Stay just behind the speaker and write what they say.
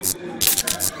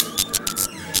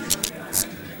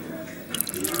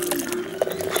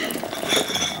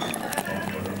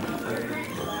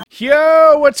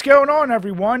Yo, what's going on,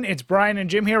 everyone? It's Brian and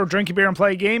Jim here. We'll drink a beer and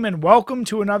play a game, and welcome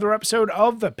to another episode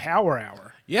of the Power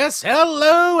Hour. Yes,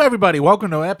 hello, everybody. Welcome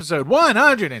to episode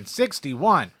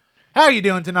 161. How are you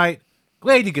doing tonight?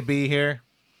 Glad you could be here.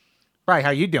 Brian, how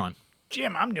you doing?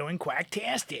 Jim, I'm doing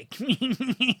quacktastic.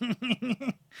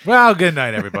 Well, good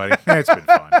night, everybody. It's been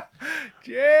fun.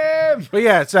 Jim! But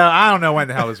yeah, so I don't know when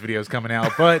the hell this video is coming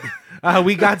out, but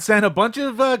we got sent a bunch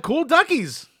of cool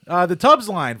duckies. The Tubbs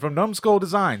line from Numbskull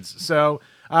Designs. So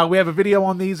we have a video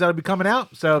on these that'll be coming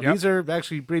out. So these are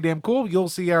actually pretty damn cool. You'll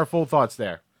see our full thoughts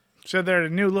there. So they're the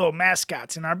new little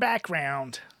mascots in our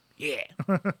background. Yeah.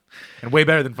 And way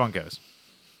better than Funkos.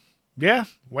 Yeah,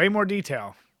 way more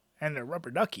detail. And they're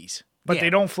rubber duckies. But Yeah. they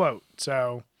don't float,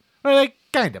 so Well, they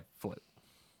kind of float.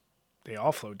 they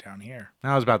all float down here.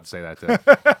 I was about to say that, too.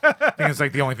 I think it's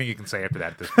like the only thing you can say after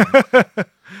that at this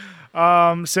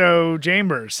point. So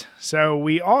Chambers. So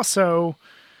we also,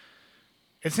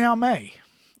 it's now May.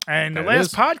 And the That last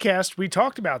is. podcast, we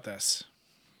talked about this.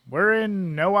 We're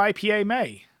in no IPA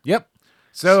May. Yep.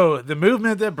 So the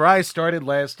movement that Bryce started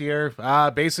last year,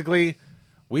 basically,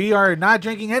 we are not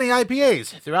drinking any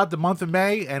IPAs throughout the month of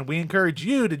May, and we encourage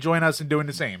you to join us in doing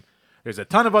the same. There's a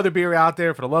ton of other beer out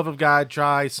there. For the love of God,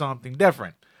 try something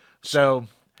different. So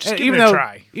Just give even it a though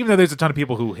try. even though there's a ton of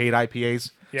people who hate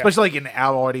IPAs, Yeah. especially like in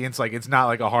our audience, like it's not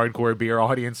like a hardcore beer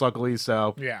audience, luckily.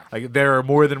 So Yeah. like they're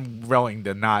more than willing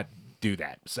to not do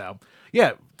that. So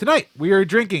yeah, tonight we are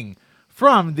drinking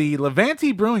from the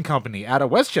Levante Brewing Company out of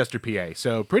Westchester, PA.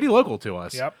 So pretty local to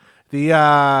us. Yep.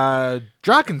 The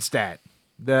Drakenstat,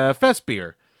 the Fest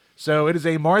beer. So it is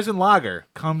a Marzen lager.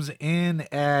 Comes in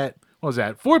at, what was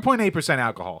that? 4.8%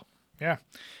 alcohol. Yeah.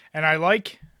 And I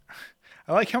like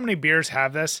how many beers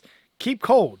have this. Keep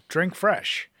cold, drink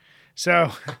fresh.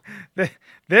 So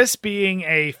this being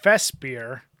a fest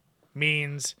beer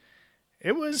means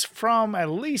it was from at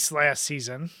least last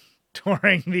season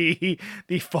during the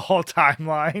fall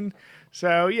timeline.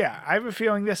 So yeah, I have a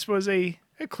feeling this was a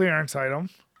clearance item,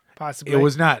 possibly. It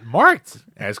was not marked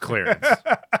as clearance.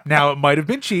 Now, it might have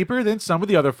been cheaper than some of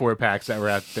the other 4-packs that were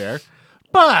out there.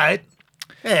 But,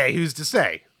 hey, who's to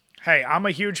say? Hey, I'm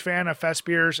a huge fan of fest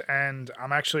beers, and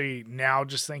I'm actually now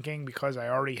just thinking, because I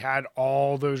already had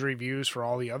all those reviews for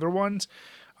all the other ones,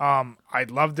 I'd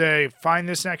love to find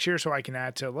this next year so I can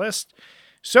add to the list.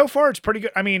 So far, it's pretty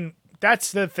good. I mean,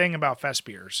 that's the thing about fest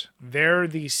beers. They're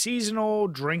the seasonal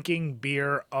drinking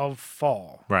beer of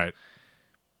fall. Right.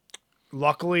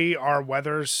 Luckily, our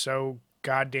weather's so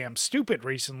goddamn stupid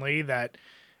recently that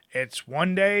it's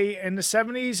one day in the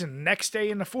 70s and the next day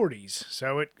in the 40s.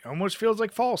 So it almost feels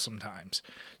like fall sometimes.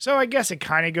 So I guess it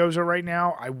kind of goes right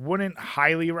now. I wouldn't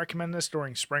highly recommend this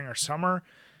during spring or summer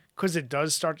because it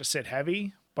does start to sit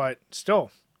heavy. But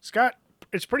still,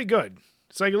 it's pretty good.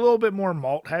 It's like a little bit more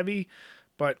malt heavy,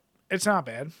 but it's not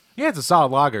bad. Yeah, it's a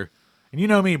solid lager. And you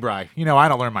know me, Bri. You know I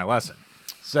don't learn my lesson.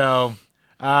 So,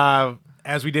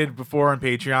 as we did before on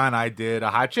Patreon, I did a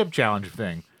hot chip challenge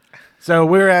thing. So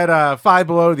we were at Five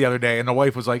Below the other day, and the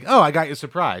wife was like, "Oh, I got you a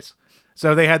surprise."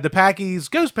 So they had the Packy's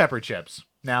Ghost Pepper chips.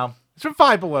 Now, it's from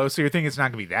Five Below, so you're thinking it's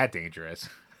not going to be that dangerous.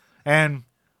 And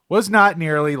was not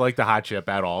nearly like the hot chip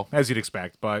at all, as you'd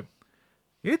expect, but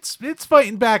it's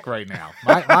fighting back right now.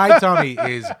 My tummy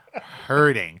is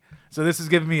hurting. So this is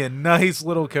giving me a nice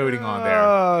little coating on there.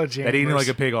 Oh, That eating Chambers. like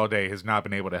a pig all day has not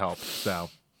been able to help.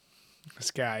 So, This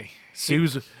guy.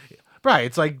 soothes, right,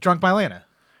 it's like Drunk by Lana.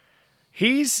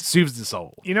 He's Soothes the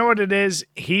soul. You know what it is?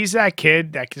 He's that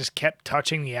kid that just kept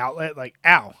touching the outlet like,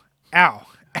 ow, ow,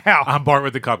 ow. I'm Bart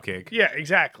with the cupcake. Yeah,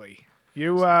 exactly.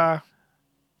 You, I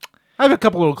have a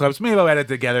couple little clips. Maybe I'll edit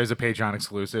together as a Patreon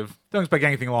exclusive. Don't expect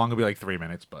anything long. It'll be like 3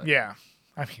 minutes, but yeah.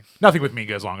 I mean, nothing with me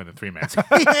goes longer than 3 minutes.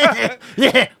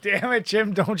 yeah. Damn it,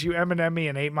 Jim. Don't you M&M me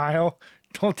an 8 Mile.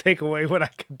 Don't take away what I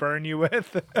could burn you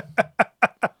with.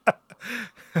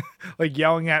 Like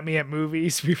yelling at me at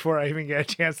movies before I even get a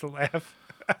chance to laugh.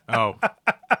 Oh.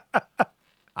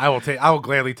 I will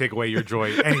gladly take away your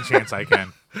joy any chance I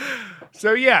can.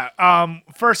 So yeah,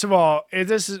 first of all,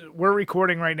 we're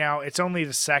recording right now. It's only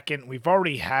the second. We've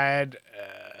already had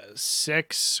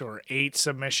 6 or 8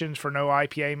 submissions for No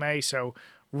IPA May. So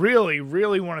really,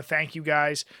 really want to thank you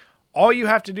guys. All you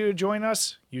have to do to join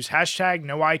us, use hashtag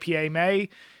No IPA May.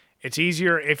 It's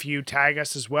easier if you tag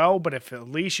us as well, but if at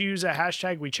least you use a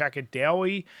hashtag, we check it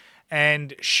daily.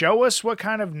 And show us what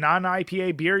kind of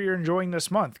non-IPA beer you're enjoying this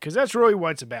month, because that's really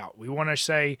what it's about. We want to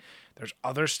say there's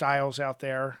other styles out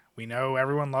there. We know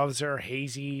everyone loves their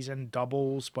hazies and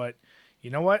doubles, but you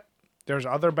know what? There's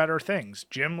other better things.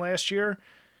 Jim last year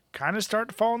kind of started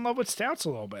to fall in love with stouts a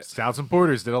little bit. Stouts and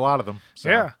porters did a lot of them. So.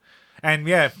 Yeah. And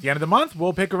yeah, at the end of the month,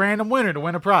 we'll pick a random winner to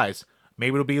win a prize.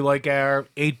 Maybe it'll be like our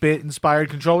 8-bit inspired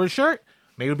controller shirt.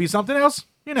 Maybe it'll be something else.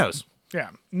 Who knows?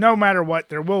 Yeah. No matter what,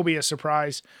 there will be a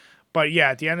surprise. But yeah,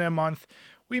 at the end of the month,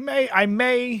 I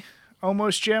may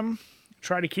almost, Jim,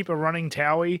 try to keep a running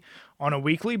tally on a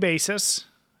weekly basis.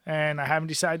 And I haven't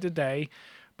decided today,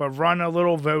 but run a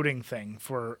little voting thing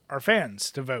for our fans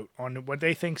to vote on what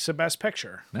they think's the best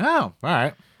picture. Oh, all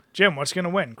right. Jim, what's going to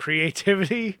win?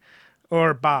 Creativity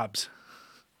or Bob's?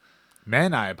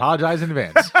 Men, I apologize in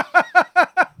advance.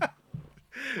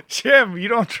 Jim, you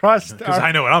don't trust Because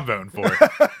I know what I'm voting for.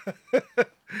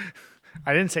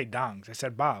 I didn't say dongs. I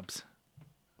said Bob's.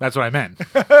 That's what I meant.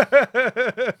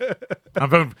 I'm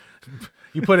voting.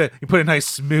 You put a nice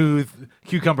smooth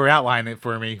cucumber outline in it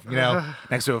for me,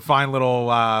 next to a fine little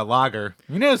lager.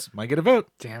 Who knows? Might get a vote.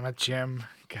 Damn it, Jim.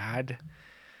 God.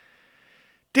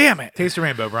 Damn it. Taste the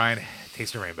rainbow, Brian.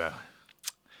 Taste the rainbow.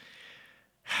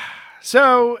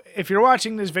 So, if you're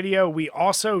watching this video, we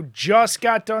also just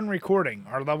got done recording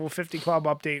our Level 50 Club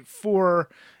update for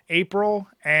April.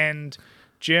 And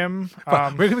Jim, We're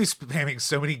going to be spamming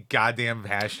so many goddamn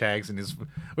hashtags in this.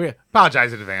 We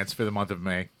apologize in advance for the month of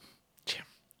May. Jim,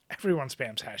 everyone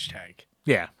spams hashtag.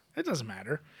 Yeah. It doesn't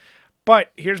matter.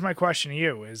 But here's my question to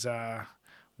you is,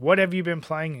 what have you been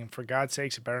playing? And for God's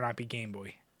sakes, it better not be Game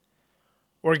Boy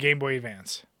or Game Boy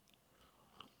Advance.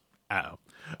 Oh.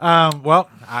 Well,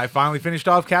 I finally finished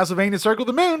off Castlevania Circle of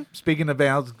the Moon. Speaking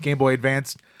of Game Boy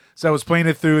Advance. So I was playing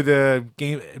it through the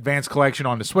Game Advance collection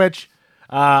on the Switch.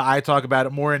 I talk about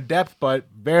it more in depth, but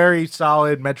very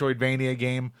solid Metroidvania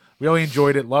game. Really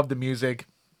enjoyed it. Loved the music.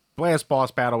 Last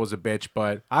boss battle was a bitch,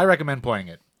 but I recommend playing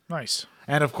it. Nice.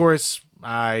 And of course,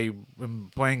 I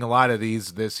am playing a lot of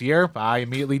these this year. I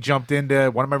immediately jumped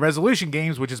into one of my resolution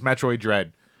games, which is Metroid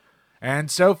Dread.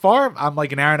 And so far, I'm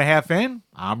like an hour and a half in.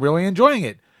 I'm really enjoying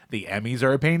it. The Emmys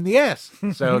are a pain in the ass.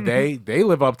 So they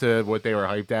live up to what they were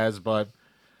hyped as. But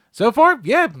so far,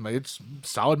 yeah, it's a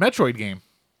solid Metroid game.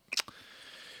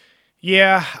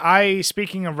 Yeah,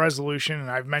 speaking of resolution, and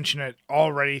I've mentioned it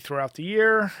already throughout the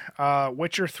year,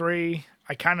 Witcher 3,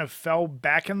 I kind of fell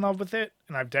back in love with it,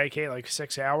 and I've dedicated like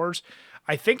 6 hours.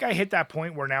 I think I hit that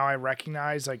point where now I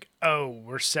recognize, like, oh,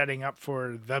 we're setting up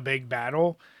for the big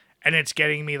battle, and it's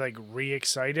getting me, like,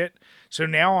 re-excited. So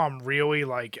now I'm really,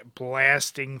 like,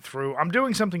 blasting through. I'm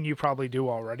doing something you probably do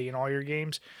already in all your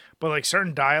games, but, like,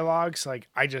 certain dialogues, like,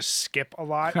 I just skip a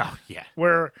lot. Oh, yeah.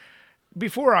 Where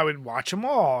before I would watch them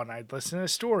all, and I'd listen to the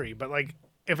story. But, like,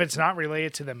 if it's not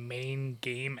related to the main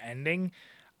game ending,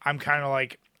 I'm kind of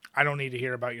like, I don't need to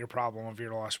hear about your problem of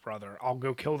your lost brother. I'll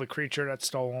go kill the creature that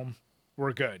stole him.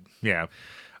 We're good. Yeah.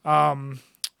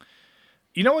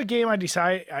 You know what game I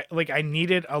decided, I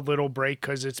needed a little break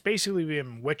because it's basically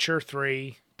been Witcher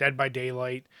 3, Dead by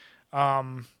Daylight. I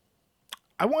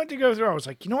wanted to go through, I was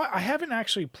like, you know what? I haven't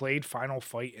actually played Final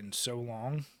Fight in so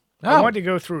long. I Oh. wanted to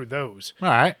go through those. All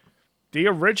right. The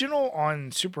original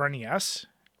on Super NES,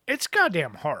 it's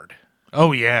goddamn hard.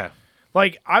 Oh, yeah.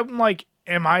 Like, I'm like,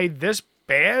 am I this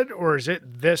bad or is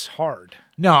it this hard?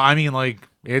 No, I mean, like,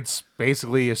 it's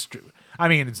basically it's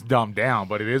dumbed down,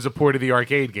 but it is a port of the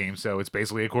arcade game, so it's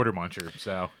basically a quarter muncher.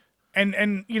 So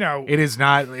And you know, it is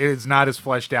not as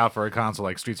fleshed out for a console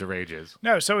like Streets of Rage is.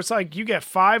 no, so it's like you get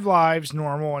 5 lives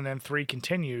normal and then 3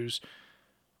 continues.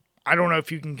 I don't know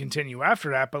if you can continue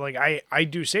after that, but like I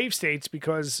do save states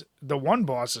because the one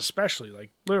boss especially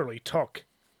like literally took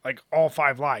like all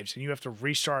 5 lives and you have to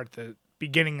restart the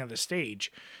beginning of the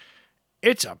stage.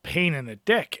 It's a pain in the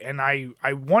dick, and I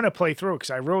want to play through it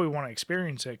because I really want to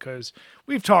experience it because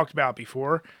we've talked about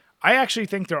before. I actually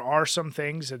think there are some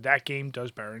things that game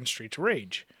does better in Streets of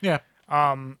Rage. Yeah.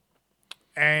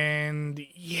 And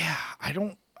yeah,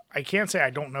 I can't say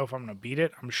I don't know if I'm going to beat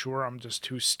it. I'm sure I'm just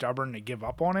too stubborn to give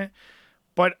up on it.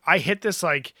 But I hit this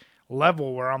like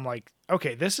level where I'm like,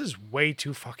 okay, this is way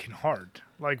too fucking hard.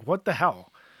 Like, what the hell?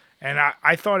 And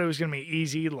I thought it was going to be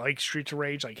easy, like Streets of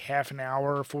Rage, like half an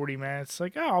hour, 40 minutes.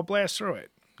 Like, oh, I'll blast through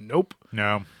it. Nope.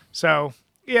 No. So,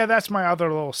 yeah, that's my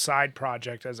other little side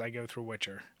project as I go through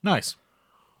Witcher. Nice.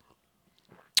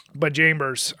 But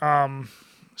Chambers,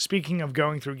 speaking of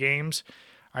going through games,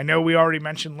 I know we already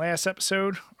mentioned last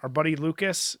episode, our buddy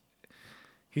Lucas,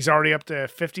 he's already up to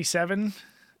 57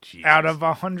 Jesus. out of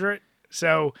 100.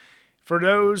 So for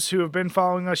those who have been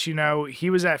following us, you know,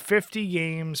 he was at 50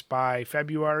 games by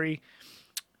February.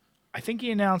 I think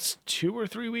he announced 2 or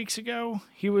 3 weeks ago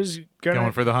he was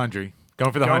Going for the 100.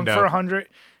 Going for the going hundo. for 100.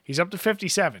 He's up to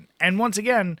 57. And once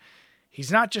again,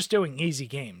 he's not just doing easy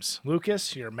games.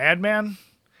 Lucas, you're a madman.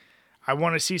 I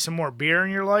want to see some more beer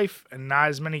in your life and not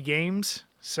as many games.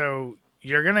 So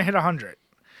you're going to hit 100.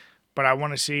 but I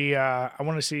want to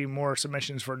see more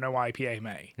submissions for no IPA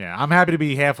May. Yeah, I'm happy to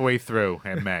be halfway through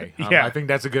in May. Yeah. I think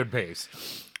that's a good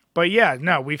pace. But yeah,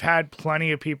 no, we've had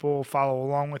plenty of people follow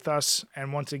along with us,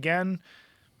 and once again,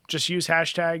 just use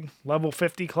hashtag level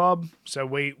 50 club so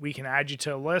we can add you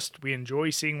to a list. We enjoy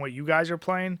seeing what you guys are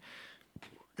playing.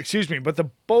 Excuse me, but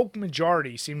the bulk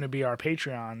majority seem to be our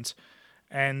Patreons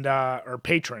and or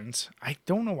patrons. I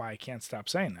don't know why I can't stop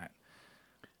saying that.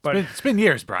 But It's been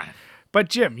years, Brian. but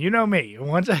Jim, you know me.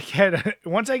 Once I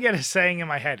get a saying in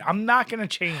my head, I'm not gonna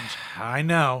change. I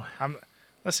know.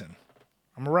 Listen,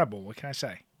 I'm a rebel. What can I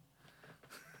say?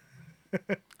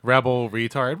 Rebel,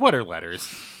 retard. What are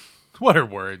letters? What are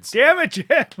words? Damn it,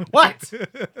 Jim! What?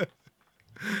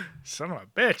 Son of a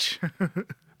bitch.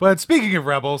 But speaking of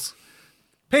rebels,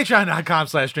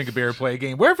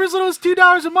 patreon.com/drinkabeerplayagame. Where for as little as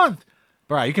 $2 a month.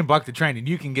 Bro, you can buck the trend and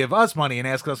you can give us money and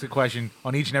ask us a question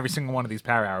on each and every single one of these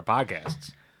Power Hour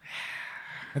podcasts.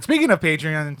 And speaking of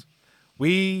Patreon,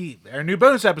 our new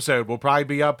bonus episode will probably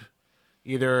be up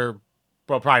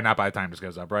probably not by the time this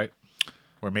goes up, right?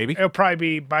 Or maybe? It'll probably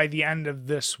be by the end of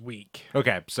this week.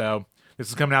 Okay, so this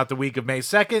is coming out the week of May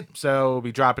 2nd, so we'll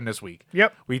be dropping this week.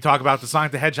 Yep. We talk about the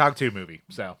Sonic the Hedgehog 2 movie,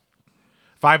 so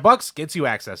 $5 gets you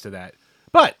access to that.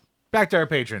 But back to our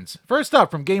patrons. First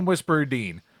up from Game Whisperer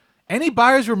Dean. Any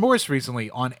buyer's remorse recently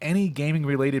on any gaming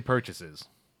related purchases?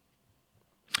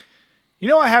 You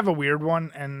know, I have a weird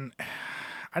one, and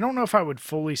I don't know if I would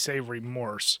fully say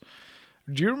remorse.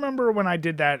 Do you remember when I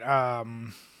did that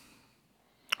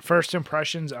first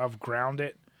impressions of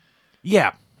Grounded,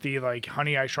 Yeah. the like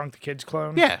Honey I Shrunk the Kids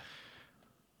clone? Yeah.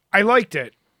 I liked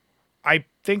it. I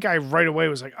think I right away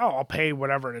was like, oh, I'll pay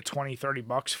whatever the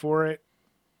 $20-$30 for it.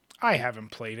 I haven't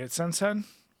played it since then.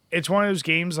 It's one of those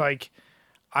games like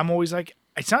I'm always like,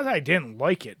 it's not that I didn't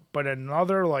like it, but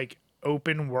another like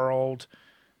open world,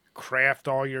 craft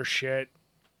all your shit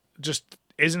just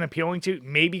isn't appealing to.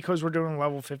 Maybe because we're doing a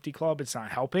level 50 club, it's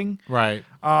not helping. Right.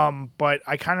 But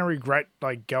I kind of regret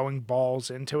like going balls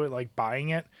into it, like buying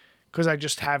it, because I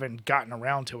just haven't gotten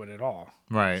around to it at all.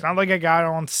 Right. It's not like I got it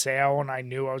on sale and I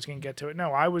knew I was going to get to it.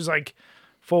 No, I was like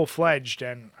full-fledged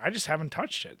and I just haven't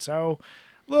touched it. So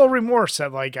a little remorse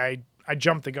that like I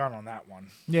jumped the gun on that one.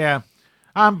 Yeah.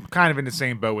 I'm kind of in the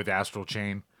same boat with Astral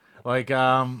Chain. Like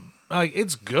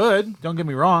it's good, don't get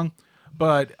me wrong,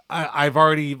 but I've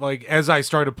already, like, as I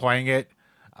started playing it,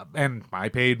 and I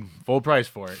paid full price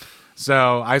for it.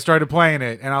 So I started playing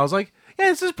it and I was like, yeah,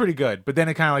 this is pretty good. But then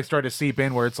it kind of like started to seep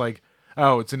in where it's like,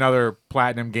 oh, it's another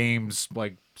Platinum Games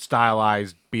like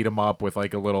stylized beat 'em up with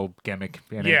like a little gimmick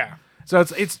in it. Yeah. So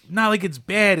it's not like it's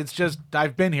bad. It's just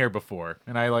I've been here before,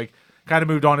 and I like kind of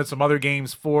moved on to some other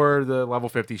games for the level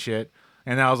 50 shit.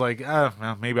 And I was like,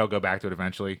 well, maybe I'll go back to it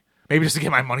eventually. Maybe just to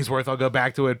get my money's worth, I'll go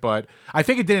back to it. But I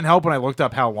think it didn't help when I looked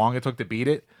up how long it took to beat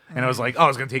it, and I was like, oh,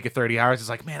 it's gonna take you 30 hours. It's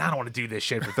like, man, I don't want to do this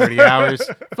shit for 30 hours.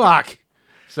 Fuck.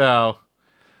 So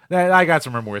I got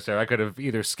some remorse there. I could have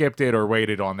either skipped it or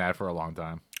waited on that for a long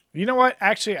time. You know what?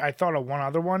 Actually, I thought of one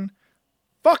other one.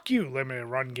 Fuck you, limited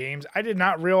run games. I did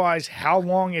not realize how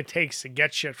long it takes to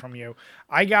get shit from you.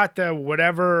 I got the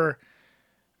whatever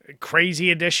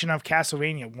crazy edition of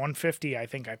Castlevania, $150 I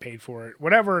think I paid for it.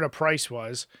 Whatever the price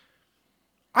was.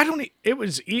 It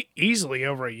was easily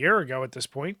over a year ago at this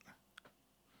point.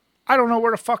 I don't know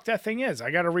where the fuck that thing is. I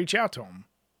got to reach out to them.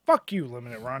 Fuck you,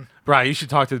 limited run. Brian, you should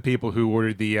talk to the people who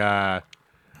ordered the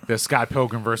Scott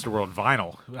Pilgrim vs. the World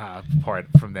vinyl part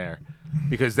from there,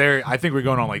 because I think we're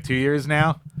going on like 2 years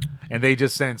now, and they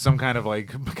just sent some kind of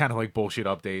like bullshit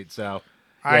update. So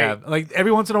yeah, like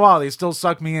every once in a while they still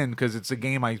suck me in because it's a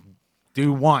game I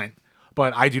do want,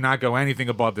 but I do not go anything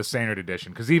above the standard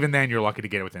edition, because even then you're lucky to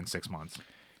get it within 6 months.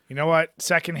 You know what?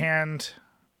 Secondhand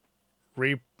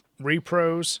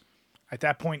repros, at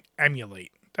that point,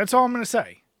 emulate. That's all I'm going to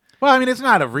say. Well, I mean, it's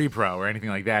not a repro or anything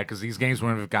like that, because these games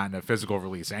wouldn't have gotten a physical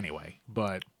release anyway.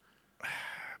 But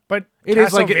it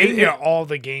is like all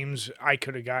the games I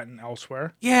could have gotten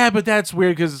elsewhere. Yeah, but that's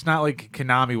weird because it's not like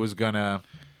Konami was gonna.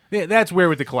 Yeah, that's weird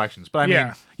with the collections. But I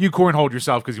mean, you cornholed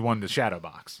yourself because you wanted the Shadow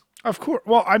Box. Of course.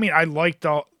 Well, I mean, I liked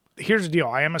the. Here's the deal.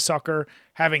 I am a sucker,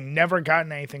 having never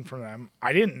gotten anything from them.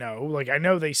 I didn't know. Like, I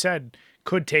know they said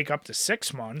could take up to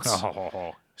 6 months.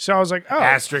 Oh. So I was like, oh.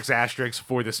 Asterisk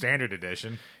for the standard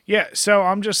edition. Yeah, so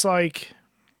I'm just like,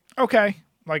 okay.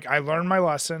 Like, I learned my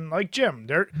lesson. Like, Jim,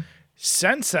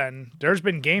 since then, there's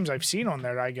been games I've seen on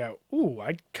there that I go, ooh,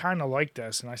 I kind of like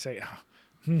this. And I say, oh,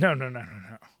 no.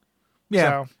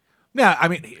 Yeah. So, yeah, I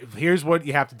mean, here's what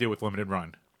you have to do with limited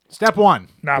run. Step one.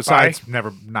 Not buy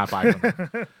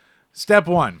them. Step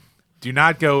one. Do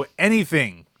not go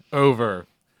anything over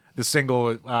the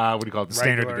single, what do you call it? The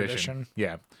standard edition.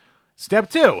 Yeah. Step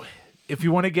two. if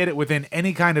you want to get it within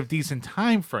any kind of decent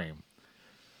time frame,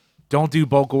 don't do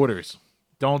bulk orders.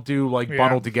 Don't do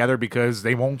bundled together because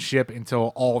they won't ship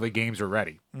until all the games are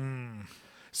ready.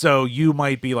 So you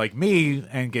might be like me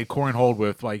and get cornholed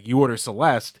with you order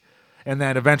Celeste, and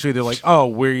then eventually they're like, oh,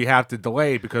 we have to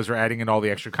delay because we're adding in all the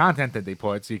extra content that they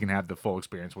put so you can have the full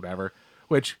experience, whatever.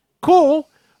 Which, cool,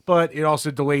 but it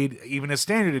also delayed even a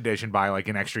standard edition by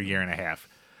an extra year and a half.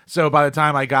 So by the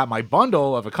time I got my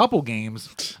bundle of a couple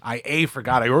games, I A,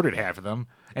 forgot I ordered half of them,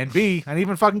 and B, I didn't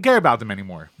even fucking care about them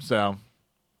anymore. So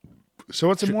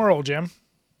what's the moral, Jim?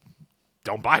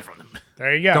 don't buy from them.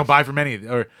 There you go. Don't buy from any of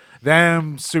or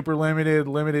them, super limited,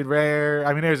 limited rare.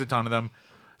 I mean, there's a ton of them.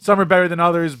 Some are better than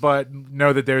others, but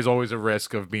know that there's always a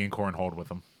risk of being cornholed with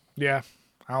them. Yeah,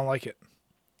 I don't like it.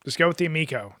 Just go with the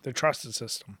Amico, the trusted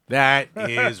system. That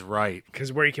is right.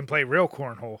 Because where you can play real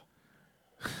cornhole.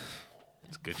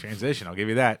 It's a good transition. I'll give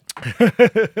you that.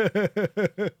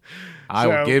 I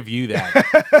will give you that.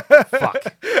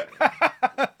 Fuck.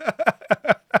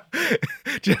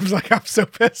 Jim's like, I'm so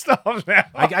pissed off now.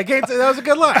 I can't say that was a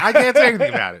good line. I can't say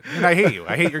anything about it. And I hate you.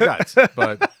 I hate your guts.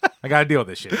 But I got to deal with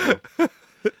this shit. Dude.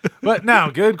 But no,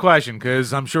 good question,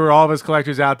 because I'm sure all of us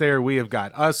collectors out there, we have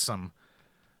got us some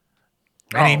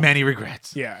many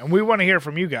regrets. Yeah, and we want to hear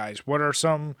from you guys. What are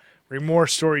some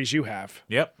remorse stories you have?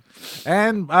 Yep.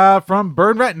 And from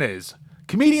Burn Retinas,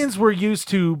 comedians were used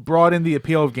to broaden the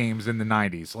appeal of games in the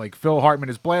 90s, like Phil Hartman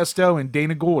as Blasto and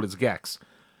Dana Gould as Gex.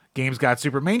 Games got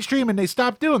super mainstream and they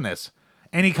stopped doing this.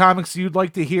 Any comics you'd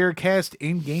like to hear cast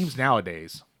in games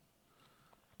nowadays?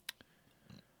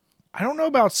 I don't know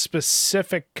about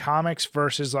specific comics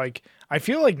versus I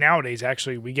feel like nowadays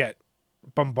actually we get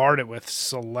bombarded with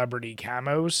celebrity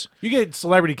camos. You get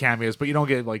celebrity cameos, but you don't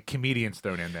get comedians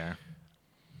thrown in there.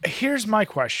 Here's my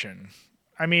question.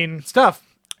 I mean, It's tough.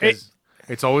 It's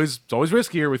always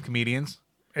riskier with comedians.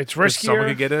 It's riskier. Someone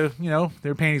could get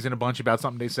their panties in a bunch about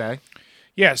something they say.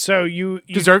 Yeah, so you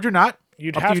deserved or not.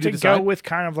 You'd have to go with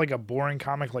kind of a boring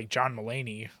comic like John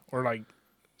Mulaney or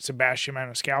Sebastian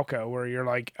Maniscalco, where you're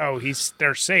like, oh,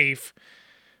 they're safe,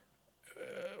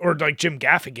 or Jim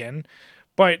Gaffigan.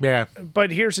 But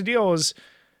here's the deal: is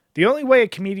the only way a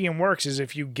comedian works is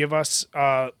if you give us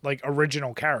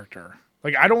original character.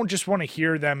 I don't just want to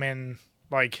hear them in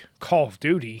Call of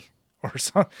Duty or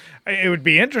something. It would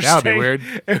be interesting. That would be weird.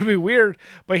 It would be weird.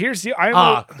 But here's the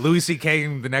Louis C.K.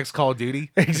 in the next Call of Duty.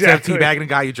 Exactly. Instead of teabagging a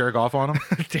guy, you jerk off on him.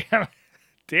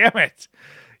 Damn it.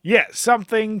 Yeah,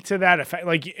 something to that effect.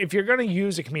 If you're gonna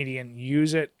use a comedian,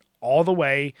 use it all the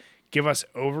way. Give us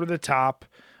over the top.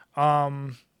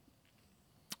 I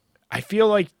feel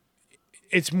like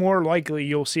it's more likely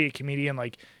you'll see a comedian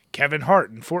like Kevin Hart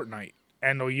in Fortnite,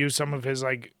 and they'll use some of his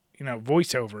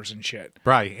voiceovers and shit.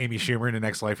 Probably Amy Schumer in The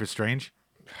Next Life is Strange.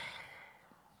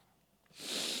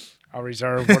 I'll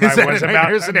reserve what I was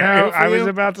about. No, I was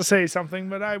about to say something,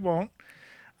 but I won't.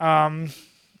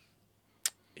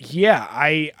 Yeah,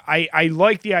 I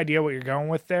like the idea what you're going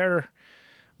with there,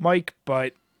 Mike,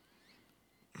 but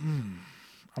I'm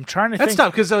trying to think. That's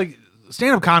tough because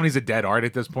stand-up comedy's a dead art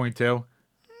at this point too.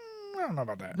 I don't know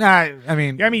about that. Nah, I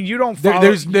mean, you don't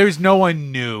follow. There's no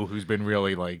one new who's been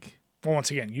really Well,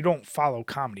 once again, you don't follow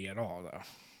comedy at all, though.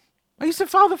 I used to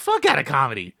follow the fuck out of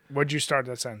comedy. What'd you start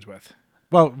that sentence with?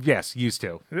 Well, yes, used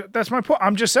to. That's my point.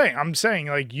 I'm just saying.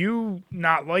 you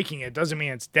not liking it doesn't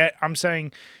mean it's dead. I'm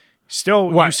saying still.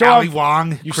 What? You still Ali have,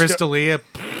 Wong, Chris D'Elia.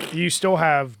 You still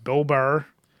have Bill Burr,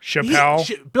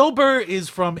 Chappelle. Bill Burr is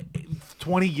from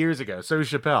 20 years ago. So is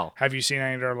Chappelle. Have you seen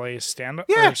any of their latest stand-up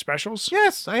specials?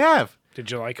 Yes, I have. Did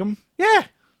you like them? Yeah.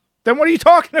 Then what are you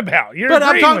talking about? But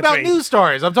I'm talking about news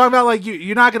stories. I'm talking about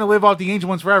you're not going to live off the ancient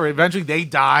ones forever. Eventually they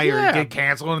die or get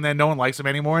canceled and then no one likes them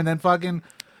anymore. And then fucking,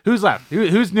 who's left?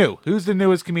 Who's new? Who's the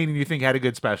newest comedian you think had a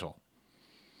good special?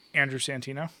 Andrew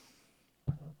Santino.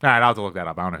 All right, I'll have to look that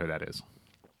up. I don't know who that is.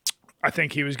 I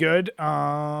think he was good.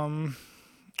 Chris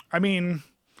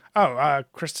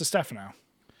Stefano.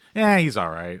 Yeah, he's all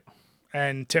right.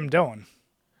 And Tim Dillon.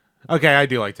 Okay, I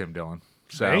do like Tim Dillon.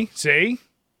 So. See?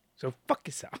 So fuck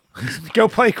yourself. Go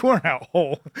play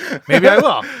cornhole. Maybe I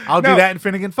will. I'll do that in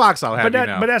Finnegan Fox. But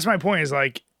that's my point is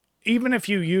even if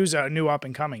you use a new up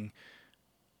and coming,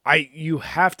 you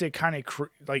have to kind of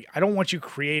I don't want you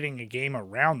creating a game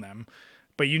around them,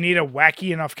 but you need a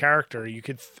wacky enough character. You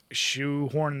could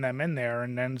shoehorn them in there,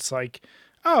 and then it's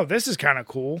oh, this is kind of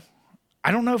cool.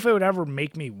 I don't know if it would ever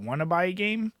make me want to buy a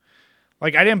game. I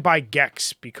didn't buy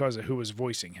Gex because of who was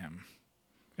voicing him.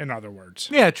 In other words.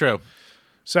 Yeah, true.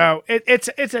 So it's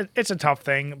a tough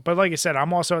thing, but like I said,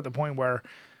 I'm also at the point where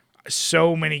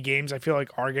so many games I feel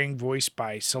like are getting voiced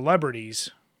by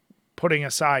celebrities, putting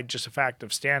aside just the fact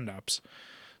of stand-ups.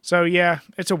 So yeah,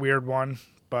 it's a weird one,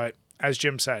 but as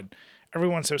Jim said,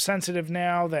 everyone's so sensitive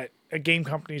now that a game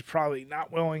company's probably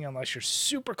not willing unless you're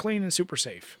super clean and super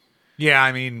safe. Yeah,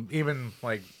 I mean, even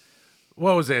like,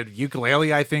 what was it?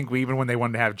 Ukulele, I think, even when they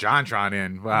wanted to have JonTron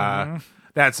in,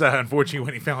 that's unfortunately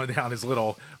when he fell down his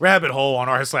little rabbit hole on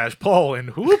r/poll and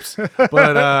whoops.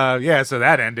 But yeah, so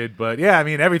that ended. But yeah, I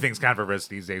mean, everything's kind of a risk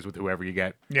these days with whoever you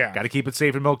get. Yeah. Got to keep it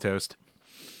safe in milquetoast.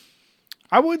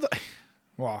 I would,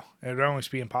 well, it would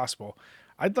almost be impossible.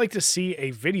 I'd like to see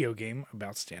a video game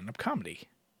about stand-up comedy.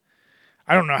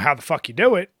 I don't know how the fuck you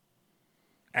do it.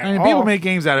 I mean, people make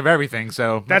games out of everything,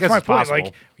 so That's I guess my it's point.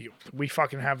 possible. Like, we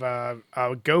fucking have a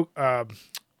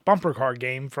bumper car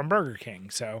game from Burger King,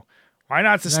 so why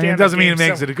not the I mean, stand-up it doesn't mean game it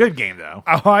makes it a good game, though.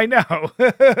 Oh, I know.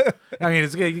 I mean,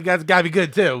 it's you got to be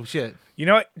good too. Shit. You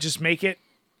know what? Just make it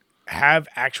have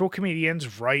actual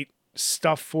comedians write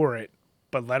stuff for it,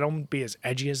 but let them be as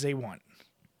edgy as they want.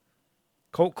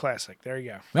 Cult classic. There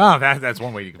you go. No, that's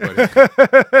one way you can put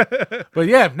it. But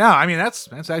yeah, no, I mean that's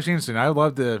actually interesting. I would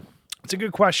love to. It's a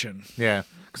good question. Yeah,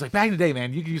 because like back in the day,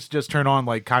 man, you used to just turn on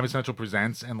like Comedy Central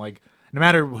Presents, and like no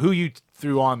matter who you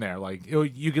threw on there, like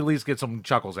you could at least get some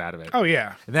chuckles out of it. Oh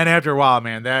yeah. And then after a while,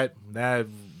 man, that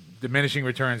diminishing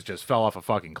returns just fell off a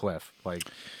fucking cliff. Like,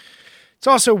 It's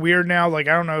also weird now. Like,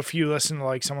 I don't know if you listen to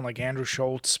like someone like Andrew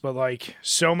Schultz, but like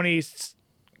so many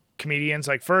comedians,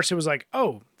 like first it was like,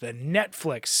 oh, the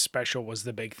Netflix special was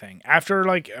the big thing. After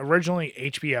like originally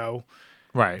HBO,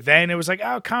 right? then it was like,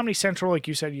 oh, Comedy Central, like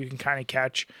you said, you can kind of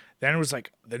catch. Then it was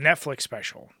like the Netflix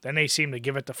special. Then they seemed to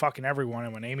give it to fucking everyone.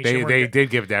 And when Amy Schumer They did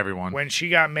give it to everyone. when she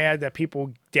got mad that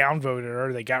people downvoted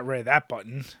her, they got rid of that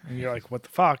button. And you're like, what the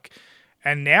fuck?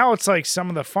 And now it's like some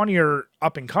of the funnier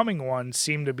up and coming ones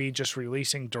seem to be just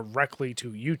releasing directly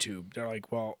to YouTube. They're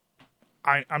like, well,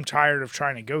 I'm tired of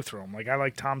trying to go through them. Like, I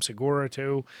like Tom Segura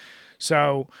too.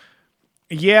 So,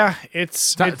 yeah,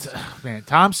 it's Man,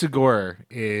 Tom Segura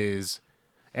is.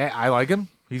 I like him.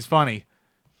 He's funny.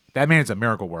 That man's a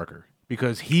miracle worker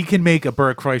because he can make a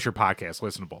Bert Kreischer podcast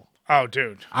listenable. oh,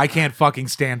 dude. I can't fucking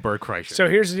stand Bert Kreischer. So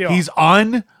here's the deal. He's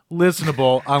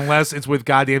unlistenable unless it's with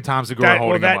goddamn Tom Segura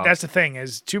holding him up. That's the thing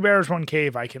is Two Bears, One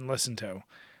Cave I can listen to.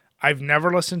 I've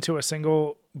never listened to a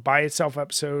single by itself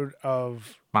episode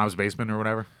of Mom's Basement or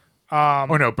whatever.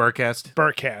 Or no, Burtcast.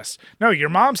 Burtcast. No, Your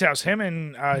Mom's House, him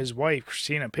and his wife,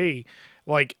 Christina P.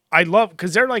 Like, I love,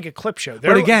 because they're like a clip show.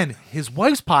 But again, his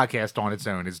wife's podcast on its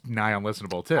own is nigh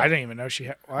unlistenable too. I didn't even know she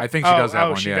had. I think she does have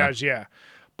one, she yeah. does, yeah.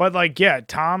 But like, yeah,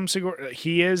 Tom Segura,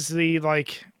 he is the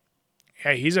like,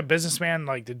 hey, he's a businessman.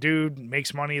 Like, the dude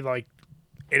makes money like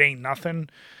it ain't nothing.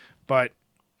 But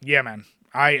yeah, man,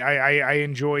 I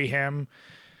enjoy him.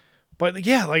 But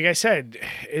yeah, like I said,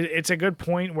 it's a good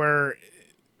point where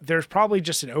there's probably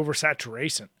just an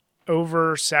oversaturation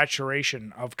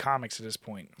of comics at this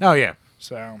point. Oh yeah.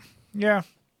 So yeah,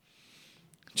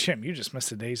 Jim, you just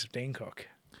missed the days of Dane Cook.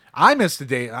 I missed the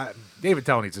day. David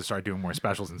Tell needs to start doing more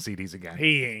specials and CDs again.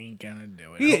 He ain't gonna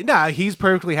do it. He's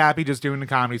perfectly happy just doing the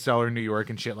Comedy Cellar in New York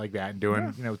and shit like that, and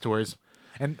doing tours.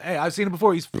 And hey, I've seen him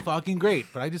before. He's fucking great,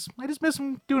 but I just miss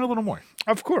him doing a little more.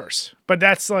 Of course, but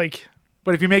that's like.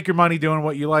 But if you make your money doing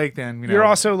what you like, then You're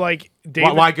also like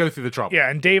David. why go through the trouble? Yeah,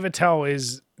 and Dave Attell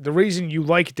is the reason you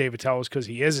like Dave Attell is because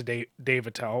he is a Dave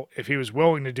Attell. If he was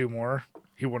willing to do more,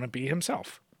 he wouldn't be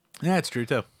himself. Yeah, it's true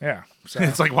too. Yeah, so.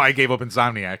 It's like why I gave up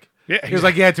Insomniac. Yeah, he was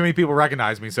like, yeah, too many people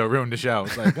recognize me, so it ruined the show.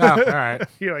 It's like, oh, all right.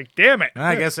 You're like, damn it.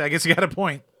 I guess you got a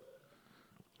point.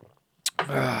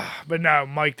 But no,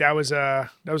 Mike, that was a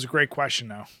great question,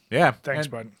 though. Yeah, Thanks,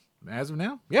 bud. As of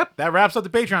now, yep, that wraps up the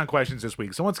Patreon questions this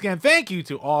week. So once again, thank you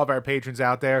to all of our patrons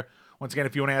out there. Once again,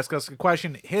 if you want to ask us a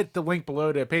question, hit the link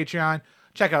below to Patreon.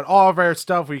 Check out all of our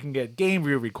stuff where you can get game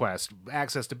review requests,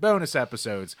 access to bonus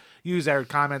episodes, use our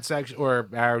comment section or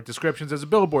our descriptions as a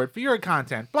billboard for your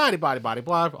content, blah, blah, blah,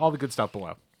 blah, blah, all the good stuff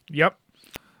below. Yep.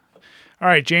 All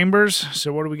right, Chambers.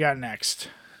 So what do we got next?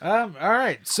 All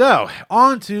right, so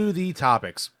on to the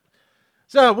topics.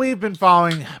 So we've been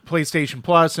following PlayStation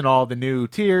Plus and all the new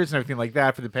tiers and everything like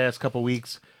that for the past couple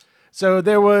weeks. So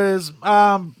there was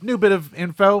new bit of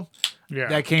info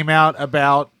that came out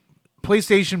about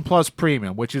PlayStation Plus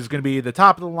Premium, which is going to be the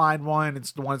top of the line one.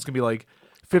 It's the one that's going to be like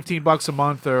 $15 a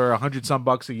month or 100 some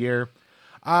bucks a year.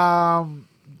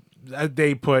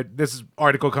 They put this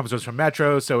article comes to us from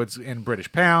Metro, so it's in British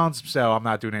pounds. So I'm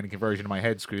not doing any conversion in my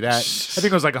head. Screw that. I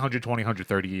think it was like 120,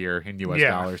 130 a year in US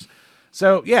dollars.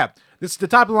 So yeah, this is the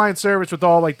top of the line service with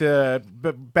all like the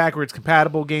backwards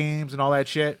compatible games and all that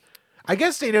shit. I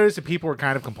guess they noticed that people were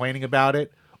kind of complaining about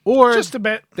it, or Just a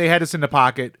bit. they had us in the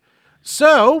pocket.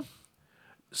 So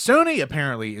Sony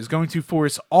apparently is going to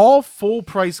force all full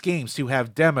price games to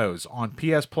have demos on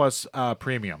PS Plus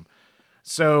Premium.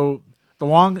 So the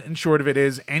long and short of it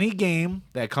is any game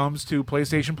that comes to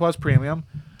PlayStation Plus Premium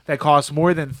that costs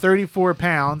more than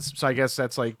 £34, so I guess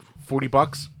that's like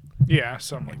 $40 Yeah,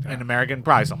 something like that. in American,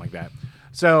 probably something like that.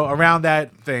 So around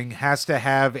that thing has to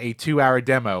have a 2-hour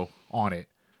demo on it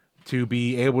to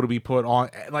be able to be put on.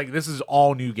 Like, this is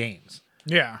all new games.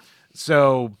 Yeah.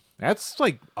 So that's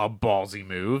like a ballsy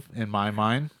move in my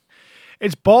mind.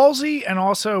 It's ballsy, and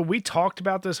also we talked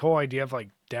about this whole idea of like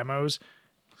demos.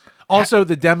 Also,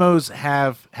 the demos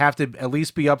have to at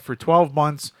least be up for 12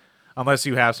 months unless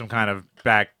you have some kind of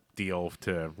back deal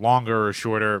to longer or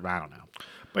shorter. I don't know.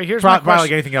 But here's my Probably like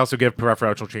question. anything else will give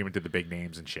preferential treatment to the big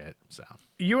names and shit. So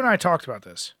You and I talked about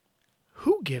this.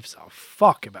 Who gives a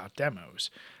fuck about demos?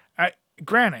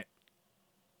 Granted,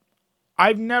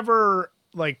 I've never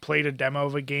like played a demo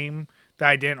of a game that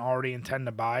I didn't already intend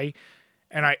to buy,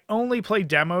 and I only play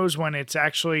demos when it's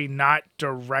actually not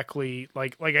directly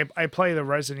like I play the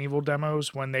Resident Evil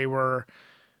demos when they're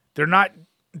not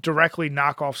directly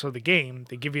knockoffs of the game.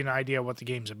 They give you an idea of what the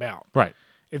game's about. right.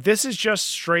 If this is just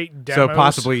straight demos, So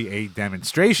possibly a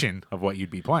demonstration of what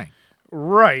you'd be playing.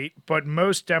 right? But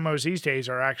most demos these days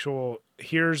are actual.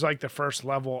 Here's like the first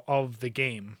level of the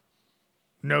game.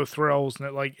 No thrills,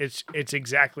 like it's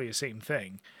exactly the same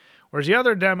thing. Whereas the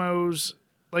other demos,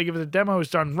 like if the demo is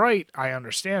done right, I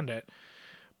understand it.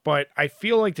 But I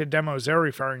feel like the demos they're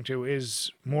referring to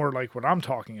is more like what I'm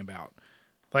talking about.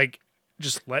 Like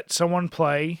just let someone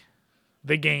play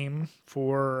the game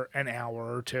for an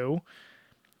hour or two,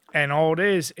 and all it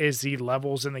is the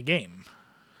levels in the game.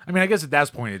 I mean, I guess at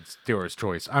that point it's dealer's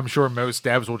choice. I'm sure most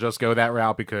devs will just go that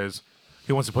route because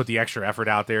he wants to put the extra effort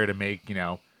out there to make,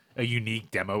 a unique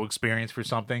demo experience for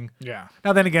something. Yeah.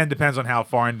 Now, then again, depends on how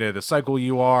far into the cycle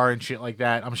you are and shit like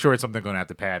that. I'm sure it's something they're going to have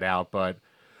to pad out. But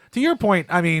to your point,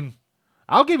 I mean,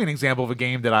 I'll give you an example of a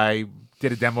game that I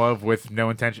did a demo of with no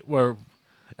intention, or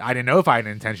I didn't know if I had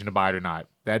an intention to buy it or not.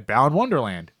 That Bound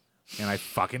Wonderland. And I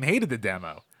fucking hated the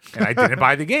demo. And I didn't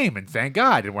buy the game, and thank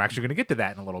God. And we're actually going to get to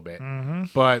that in a little bit. Mm-hmm.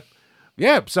 But,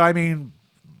 yeah, so I mean,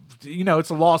 it's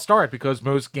a lost art because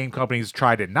most game companies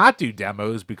try to not do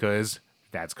demos because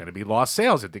that's going to be lost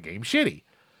sales if the game's shitty.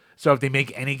 So if they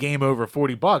make any game over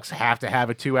 $40 have to have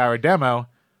a 2-hour demo,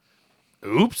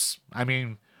 oops. I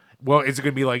mean, well, is it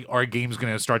going to be like, are games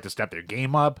going to start to step their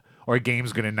game up? Or are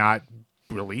games going to not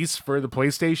release for the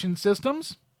PlayStation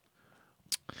systems?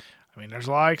 I mean, there's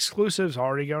a lot of exclusives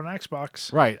already going to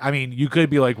Xbox. Right. I mean, you could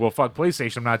be like, well, fuck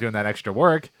PlayStation, I'm not doing that extra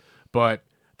work. But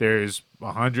there's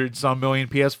 100-some million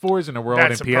PS4s in the world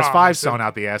That's and the PS5 problem. selling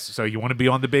out the ass, so you want to be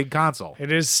on the big console.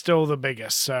 It is still the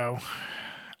biggest, so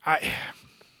I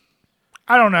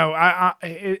don't know.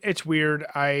 It's weird.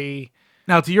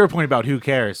 Now, to your point about who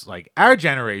cares, like, our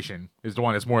generation is the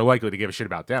one that's more likely to give a shit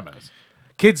about demos.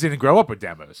 Kids didn't grow up with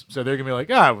demos, so they're going to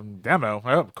be like, demo.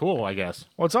 Oh, cool, I guess.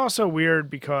 Well, it's also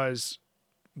weird because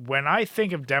when I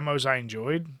think of demos I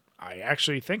enjoyed, I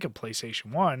actually think of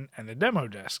PlayStation 1 and the demo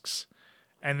discs.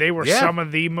 And they were some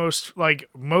of the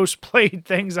most played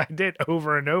things I did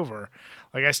over and over.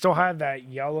 Like I still have that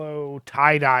yellow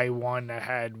tie-dye one that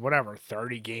had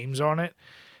 30 games on it.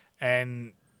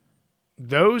 And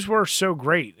those were so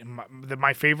great. And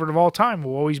my favorite of all time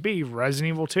will always be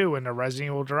Resident Evil 2 and the Resident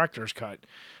Evil Director's Cut.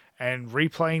 And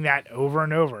replaying that over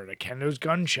and over at Kendo's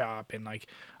Gun Shop. And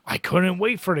I couldn't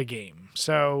wait for the game.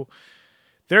 So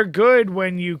they're good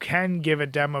when you can give a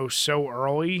demo so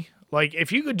early. Like,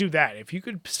 if you could do that, if you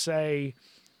could say,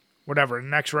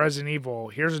 next Resident Evil,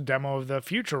 here's a demo of the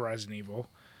future Resident Evil,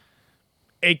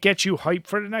 it gets you hyped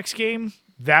for the next game,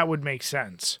 that would make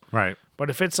sense. Right. But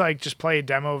if it's like just play a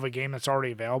demo of a game that's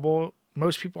already available,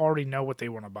 most people already know what they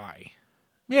want to buy.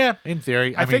 Yeah, in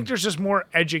theory. I think there's just more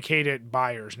educated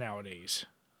buyers nowadays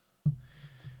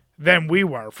than we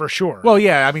were, for sure. Well,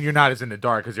 yeah, I mean, you're not as in the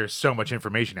dark because there's so much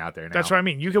information out there now. That's what I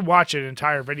mean. You could watch an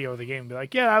entire video of the game and be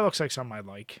like, yeah, that looks like something I'd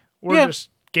like. Or just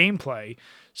gameplay.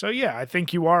 So, yeah, I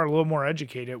think you are a little more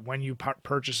educated when you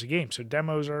purchase a game. So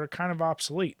demos are kind of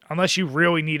obsolete. Unless you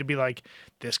really need to be like,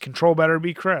 this control better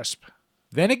be crisp.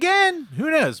 Then again,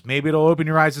 who knows? Maybe it'll open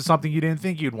your eyes to something you didn't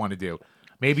think you'd want to do.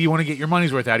 Maybe you want to get your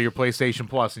money's worth out of your PlayStation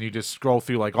Plus and you just scroll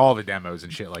through like all the demos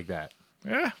and shit like that.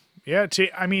 Yeah. Yeah.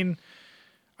 I mean,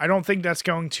 I don't think that's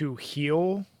going to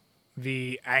heal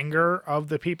the anger of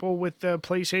the people with the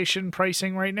PlayStation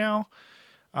pricing right now.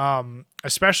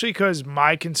 Especially because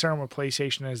my concern with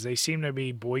PlayStation is they seem to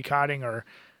be boycotting or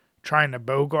trying to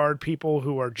bogart people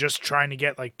who are just trying to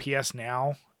get like PS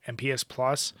Now and PS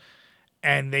Plus.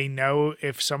 And they know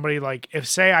if somebody if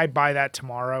say I buy that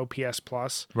tomorrow, PS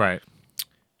Plus, Right.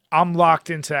 I'm locked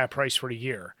into that price for the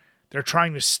year. They're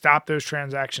trying to stop those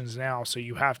transactions now, so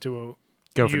you have to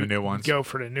Go for the new ones. Go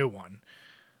for the new one,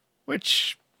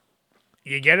 which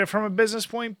you get it from a business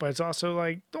point, but it's also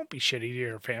like, don't be shitty to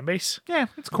your fan base. Yeah,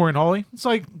 it's cornholey. It's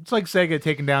like Sega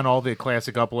taking down all the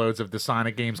classic uploads of the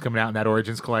Sonic games coming out in that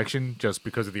Origins collection just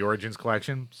because of the Origins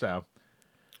collection. So,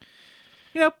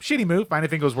 shitty move. I don't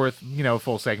think it was worth a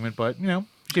full segment, but shitty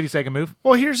Sega move.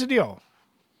 Well, here's the deal.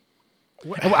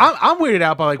 I'm weirded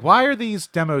out by like, why are these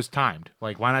demos timed?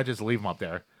 Like, why not just leave them up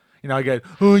there? I get.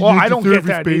 I don't get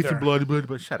that space either. And blood,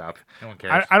 but shut up. No one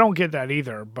cares. I don't get that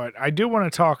either. But I do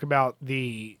want to talk about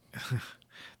the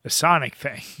the Sonic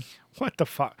thing. What the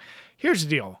fuck? Here's the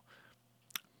deal.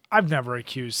 I've never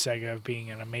accused Sega of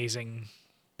being an amazing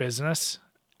business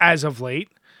as of late,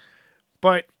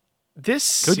 but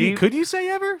this could you say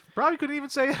ever? Probably couldn't even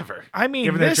say ever. I mean,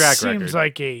 given their this track seems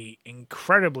record.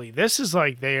 like this is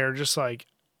like they are just like,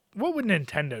 what would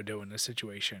Nintendo do in this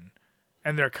situation?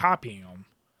 And they're copying them.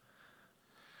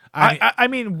 I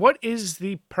mean, what is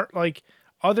the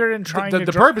other than trying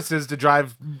the purpose is to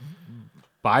drive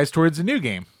buys towards a new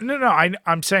game. No,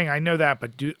 I'm saying I know that,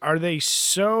 but are they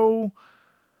so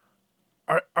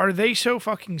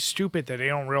fucking stupid that they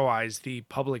don't realize the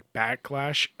public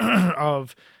backlash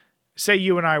of, say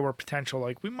you and I were potential,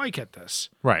 like, we might get this.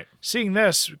 Right. Seeing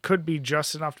this could be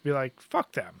just enough to be like,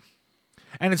 fuck them.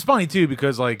 And it's funny too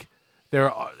because like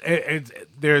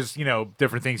there's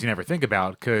different things you never think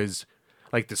about because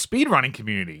like the speedrunning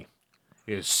community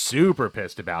is super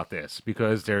pissed about this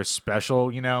because they're special,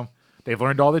 they've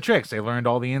learned all the tricks. They learned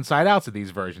all the inside outs of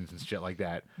these versions and shit like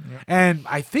that. Yeah. And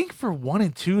I think for 1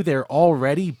 and 2, they're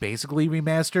already basically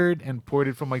remastered and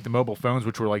ported from like the mobile phones,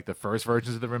 which were like the first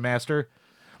versions of the remaster.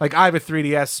 Like I have a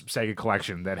 3DS Sega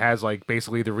collection that has like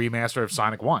basically the remaster of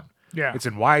Sonic 1. Yeah. It's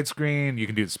in widescreen. You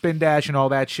can do the spin dash and all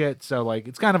that shit. So like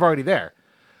it's kind of already there.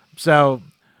 So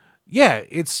yeah,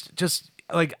 it's just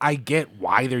like I get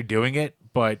why they're doing it,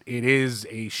 but it is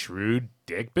a shrewd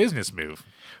dick business move.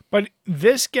 But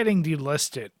this getting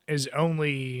delisted is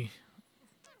only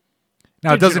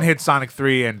now digital. It doesn't hit Sonic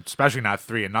 3 and especially not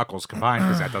 3 and Knuckles combined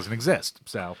because that doesn't exist.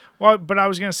 So well, but I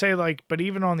was gonna say like, but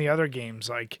even on the other games,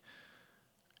 like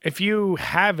if you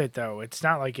have it though, it's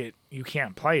not like you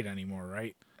can't play it anymore,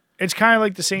 right? It's kind of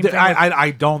like the same thing.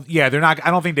 I don't. Yeah, they're not. I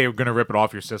don't think they're gonna rip it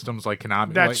off your systems like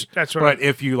Konami. That's right. But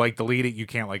if you like delete it, you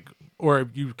can't like, or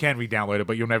you can re-download it,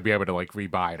 but you'll never be able to like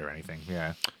rebuy it or anything.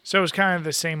 Yeah. So it's kind of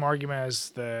the same argument as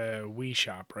the Wii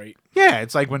Shop, right? Yeah,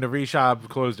 it's like when the Reshop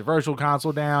closed the Virtual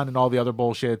Console down and all the other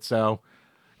bullshit. So,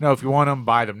 if you want them,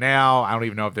 buy them now. I don't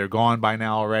even know if they're gone by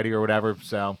now already or whatever.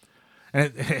 So,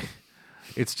 and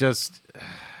it's just.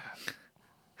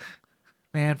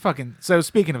 Man, fucking. So,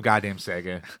 speaking of goddamn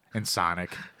Sega and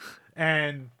Sonic,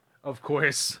 and of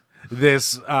course,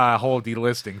 this whole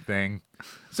delisting thing.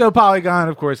 So, Polygon,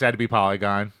 of course, had to be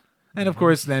Polygon. And of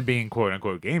course, then being quote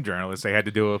unquote game journalists, they had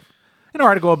to do an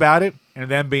article about it. And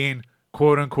then being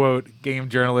quote unquote game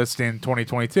journalists in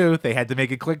 2022, they had to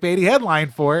make a clickbaity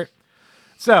headline for it.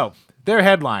 So, their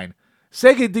headline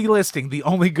Sega delisting the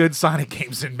only good Sonic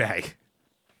games in May.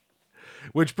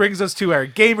 Which brings us to our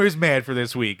Gamers Mad for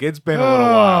this week. It's been a little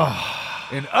while.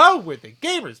 And with the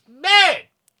Gamers Mad!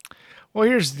 Well,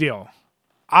 here's the deal.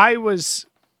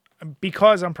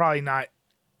 Because I'm probably not...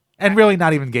 And really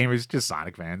not even gamers, just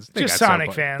Sonic fans. Just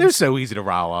Sonic fans. They're so easy to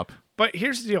rile up. But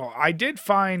here's the deal. I did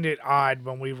find it odd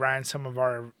when we ran some of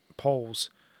our polls.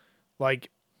 Like,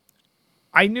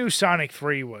 I knew Sonic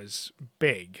 3 was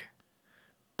big.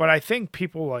 But I think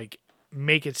people, like,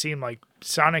 make it seem like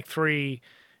Sonic 3...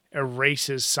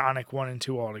 erases Sonic 1 and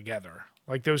 2 altogether.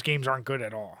 Like, those games aren't good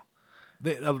at all.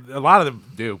 A lot of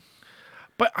them do.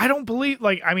 But I don't believe,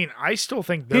 like, I mean, I still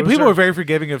think those people are very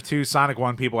forgiving of 2. Sonic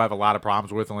 1 people have a lot of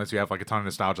problems with unless you have, like, a ton of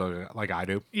nostalgia like I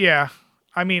do. Yeah.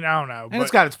 I mean, I don't know. And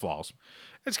it's got its flaws.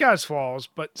 It's got its flaws.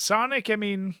 But Sonic, I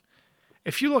mean,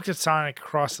 if you looked at Sonic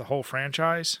across the whole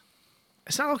franchise,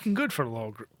 it's not looking good for the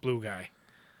little blue guy.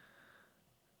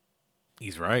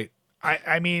 He's right.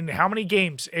 I mean, how many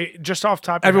games? Just off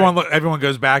top of everyone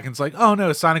goes back and it's like, oh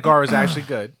no, Sonic R is actually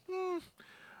good.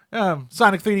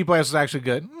 Sonic 3D Blast was actually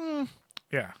good.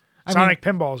 Yeah. Sonic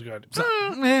Pinball is good.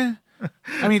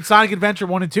 I mean, Sonic Adventure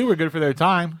 1 and 2 were good for their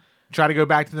time. Try to go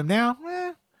back to them now.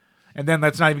 And then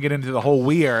let's not even get into the whole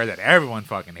Wii era that everyone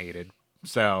fucking hated.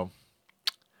 So.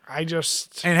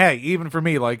 And hey, even for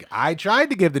me, like, I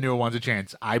tried to give the newer ones a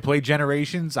chance. I played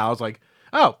Generations. I was like,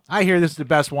 oh, I hear this is the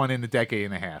best one in a decade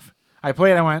and a half. I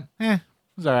played it, I went, it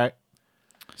was all right.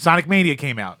 Sonic Mania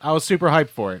came out. I was super hyped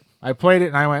for it. I played it,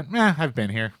 and I went, I've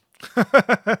been here.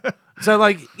 So,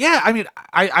 like, yeah, I mean,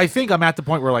 I think I'm at the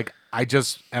point where, like, I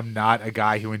just am not a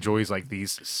guy who enjoys like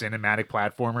these cinematic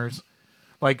platformers.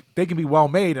 Like they can be well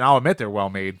made, and I'll admit they're well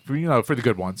made for the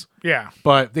good ones, Yeah.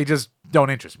 but they just don't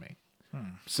interest me.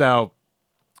 So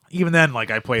even then,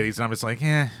 like I play these, and I'm just like,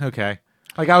 okay.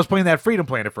 Like I was playing that Freedom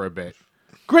Planet for a bit.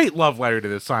 Great love letter to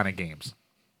the Sonic games.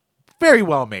 Very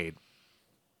well made.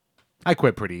 I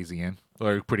quit pretty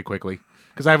pretty quickly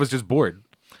because I was just bored.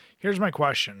 Here's my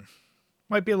question.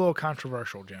 Might be a little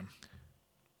controversial, Jim.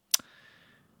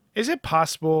 Is it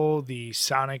possible the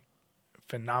Sonic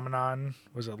phenomenon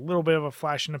was a little bit of a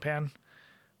flash in the pan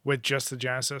with just the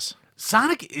Genesis?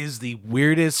 Sonic is the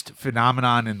weirdest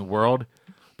phenomenon in the world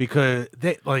because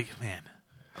I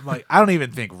don't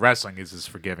even think wrestling is as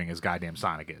forgiving as goddamn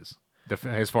Sonic is,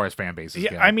 as far as fan bases go.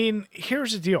 Yeah, I mean,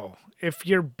 here's the deal. If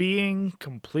you're being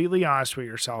completely honest with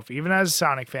yourself, even as a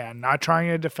Sonic fan, not trying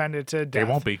to defend it to death.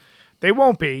 They won't be. They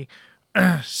won't be.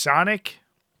 Sonic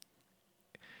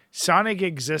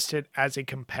existed as a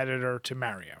competitor to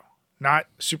Mario, not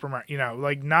Super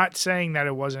Mario. Not saying that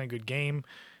it wasn't a good game.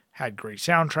 Had great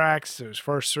soundtracks. Those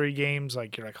first 3 games,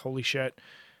 you're like, holy shit,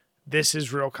 this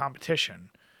is real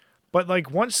competition. But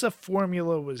once the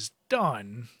formula was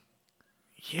done,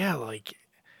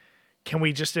 can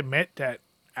we just admit that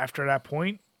after that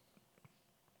point,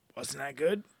 wasn't that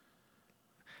good?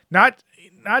 Not.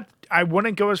 I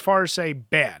wouldn't go as far as say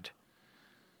bad,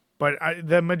 but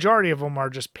the majority of them are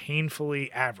just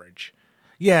painfully average.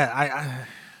 Yeah,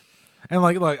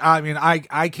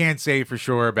 I can't say for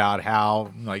sure about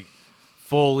how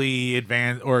fully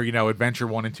advanced or Adventure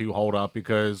 1 and 2 hold up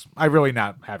because I really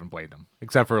haven't played them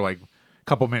except for a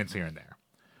couple minutes here and there.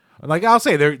 I'll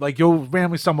say they're you'll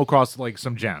randomly stumble across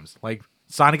some gems like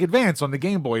Sonic Advance on the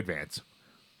Game Boy Advance.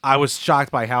 I was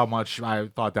shocked by how much I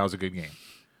thought that was a good game.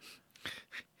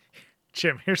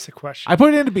 Jim, here's the question. I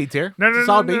put it into B tier. No.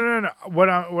 What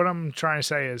I'm trying to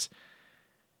say is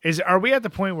are we at the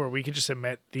point where we could just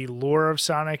admit the lore of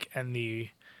Sonic and the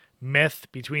myth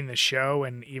between the show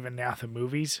and even now the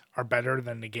movies are better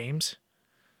than the games?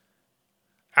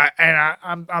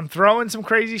 I'm throwing some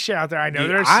crazy shit out there. I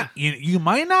know you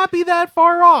might not be that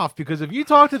far off because if you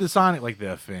talk to the Sonic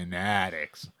the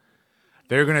fanatics,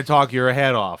 they're gonna talk your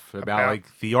head off about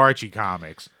the Archie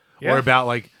comics or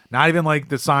about not even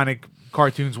the Sonic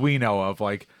cartoons we know of,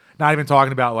 not even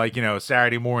talking about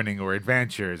Saturday Morning or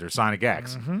Adventures or Sonic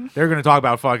X. Mm-hmm. They're gonna talk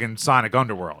about fucking Sonic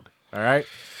Underworld. All right,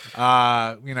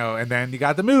 and then you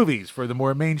got the movies for the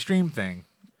more mainstream thing.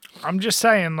 I'm just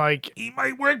saying, he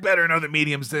might work better in other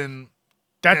mediums than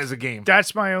as a game.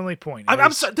 That's my only point.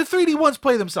 I'm sorry. The 3D ones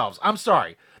play themselves. I'm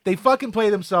sorry. They fucking play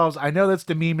themselves. I know that's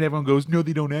the meme, and everyone goes, no,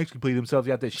 they don't actually play themselves.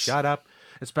 You have to shut up.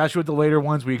 Especially with the later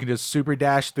ones where you can just super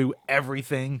dash through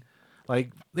everything.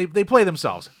 They play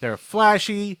themselves. They're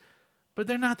flashy, but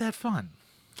they're not that fun.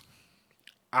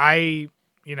 I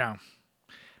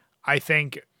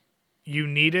think you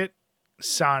needed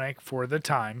Sonic for the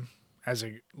time as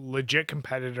a legit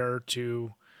competitor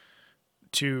to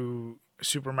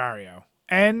Super Mario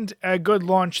and a good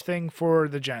launch thing for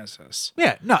the Genesis.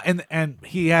 Yeah, no, and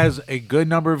he has a good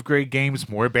number of great games,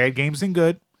 more bad games than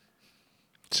good.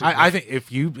 I think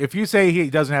if you say he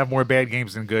doesn't have more bad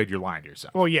games than good, you're lying to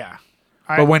yourself. Well, yeah.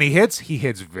 But when he hits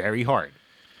very hard.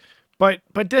 But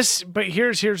here's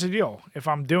the deal. If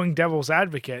I'm doing devil's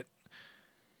advocate,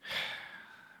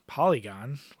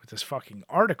 Polygon with this fucking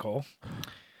article,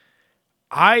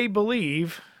 I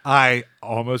believe I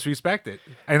almost respect it,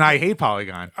 and I hate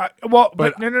Polygon.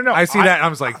 But no. I see that, and I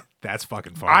was like, that's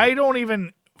fucking funny. I don't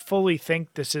even fully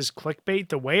think this is clickbait.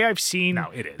 The way I've seen,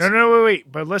 no, it is. No,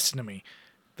 wait. But listen to me.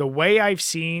 The way I've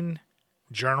seen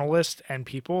journalists and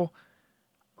people,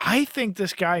 I think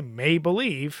this guy may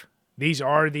believe these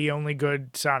are the only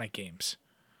good Sonic games.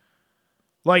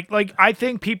 I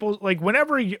think people when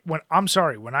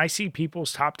I see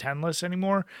people's top 10 lists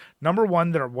anymore, number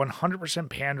one, they're 100%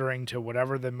 pandering to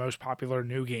whatever the most popular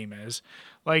new game is.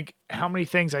 How many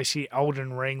things I see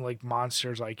Elden Ring,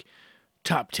 monsters,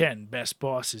 top 10 best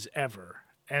bosses ever.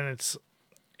 And it's,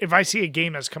 if I see a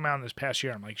game that's come out in this past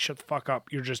year, I'm like, shut the fuck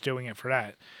up. You're just doing it for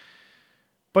that.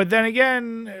 But then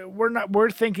again,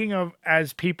 we're thinking of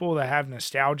as people that have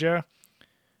nostalgia.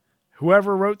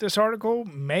 Whoever wrote this article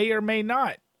may or may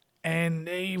not, and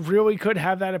they really could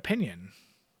have that opinion.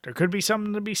 There could be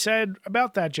something to be said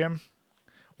about that, Jim.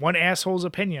 One asshole's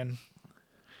opinion.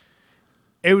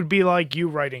 It would be like you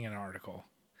writing an article.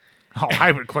 Oh,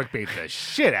 I would clickbait the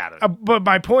shit out of it. But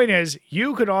my point is,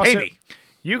 you could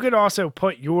also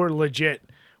put your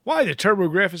legit, why the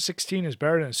TurboGrafx 16 is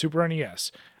better than Super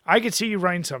NES. I could see you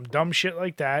writing some dumb shit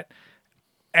like that,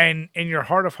 and in your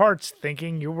heart of hearts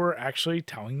thinking you were actually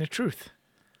telling the truth.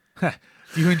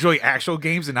 Do you enjoy actual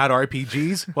games and not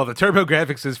RPGs? Well, the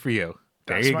TurboGrafx is for you.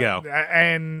 There you go.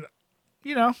 And,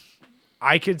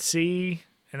 I could see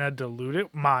in a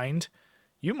deluded mind,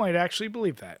 you might actually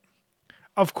believe that.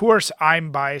 Of course,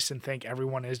 I'm biased and think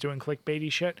everyone is doing clickbaity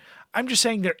shit. I'm just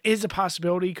saying there is a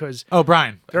possibility because Oh,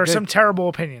 Brian. there are some terrible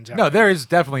opinions out No, there. there is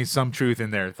definitely some truth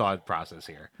in their thought process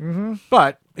here. Mm-hmm.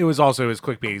 But it was also as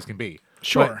clickbait as can be.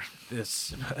 Sure.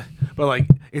 But like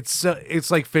it's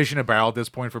like fish in a barrel at this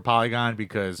point for Polygon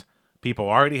because people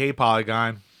already hate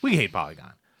Polygon. We hate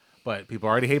Polygon. But people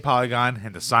already hate Polygon,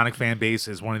 and the Sonic fan base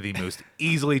is one of the most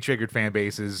easily triggered fan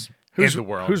bases in the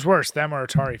world. Who's worse, them or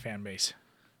Atari fan base?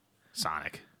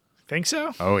 Sonic. Think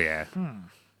so? Oh, yeah.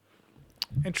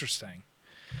 Interesting.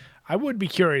 I would be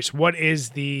curious. What is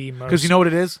the most? Because you know what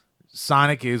it is?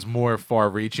 Sonic is more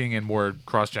far-reaching and more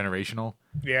cross-generational.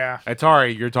 Yeah.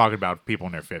 Atari, you're talking about people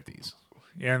in their 50s.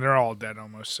 Yeah, and they're all dead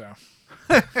almost. So.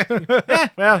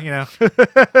 Well,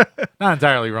 not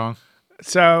entirely wrong.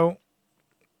 So,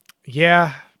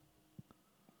 yeah.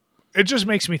 It just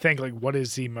makes me think, like, what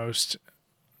is the most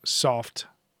soft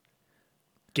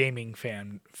gaming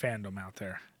fandom out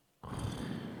there?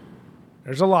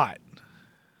 There's a lot.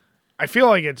 I feel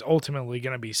like it's ultimately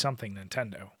going to be something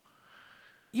Nintendo.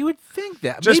 You would think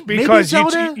that. Just maybe because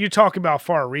Zelda? you talk about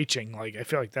far-reaching, like I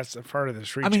feel like that's the part of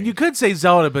this reaching. I mean, you could say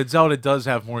Zelda, but Zelda does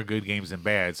have more good games than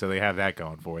bad, so they have that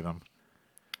going for them.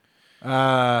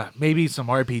 Maybe some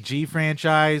RPG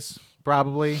franchise,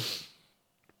 probably.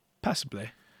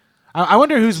 Possibly. I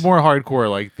wonder who's more hardcore,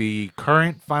 like the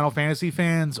current Final Fantasy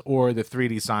fans or the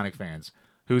 3D Sonic fans.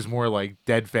 Who's more like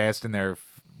dead fast in their,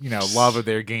 love of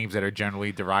their games that are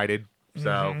generally derided.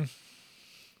 So,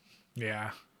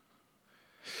 Yeah.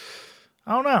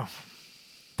 I don't know.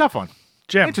 tough one.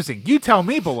 Jim. Interesting. You tell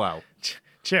me below.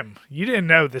 Jim, you didn't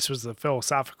know this was the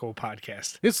philosophical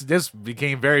podcast. This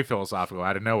became very philosophical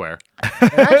out of nowhere.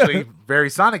 And actually, very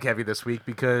Sonic heavy this week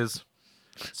because,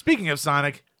 speaking of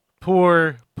Sonic,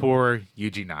 poor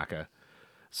Yuji Naka.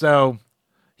 So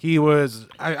he was,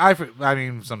 I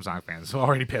mean, some Sonic fans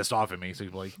already pissed off at me. So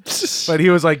like, but he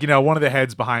was like, one of the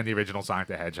heads behind the original Sonic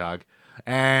the Hedgehog,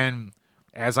 and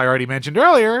as I already mentioned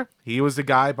earlier, he was the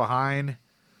guy behind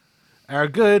our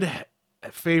good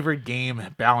favorite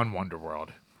game, Balan Wonderworld.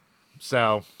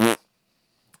 So,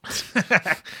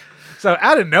 so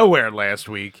out of nowhere last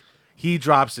week, he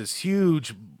drops this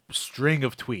huge string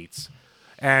of tweets.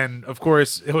 And, of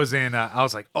course, it was in, I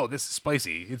was like, oh, this is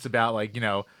spicy. It's about, like,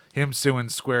 him suing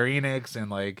Square Enix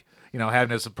and, like, having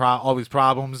this all these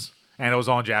problems. And it was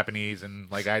all in Japanese.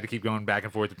 And, like, I had to keep going back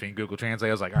and forth between Google Translate.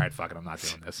 I was like, all right, fuck it, I'm not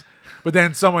doing this. But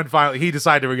then someone he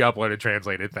decided to re-upload and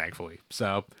translate it, thankfully.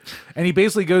 So, and he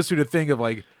basically goes through the thing of,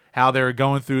 like, how they were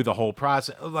going through the whole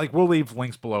process. Like, we'll leave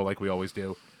links below like we always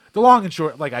do. The long and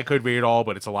short, like, I could read it all,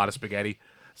 but it's a lot of spaghetti.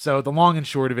 So the long and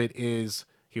short of it is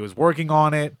he was working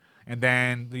on it. And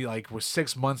then, with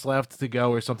 6 months left to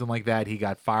go or something like that, he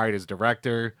got fired as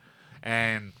director.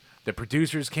 And the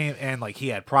producers came and, like, he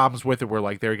had problems with it where,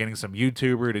 like, they were getting some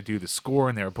YouTuber to do the score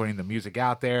and they were putting the music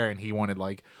out there. And he wanted,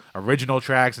 like, original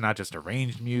tracks and not just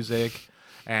arranged music.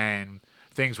 And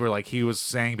things where, like, he was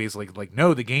saying basically, like,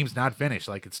 no, the game's not finished.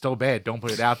 Like, it's still bad. Don't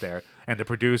put it out there. And the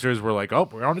producers were like, oh,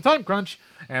 we're on a time crunch.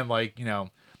 And, like,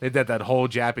 they did that whole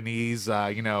Japanese,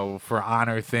 for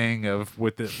honor thing of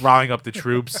with the rallying up the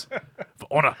troops, for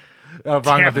honor,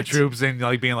 rallying up the troops and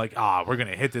like being like, we're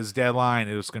gonna hit this deadline.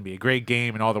 It was gonna be a great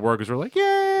game, and all the workers were like,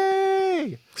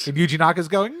 yay! And Yuji Naka's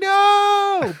going,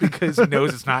 no, because he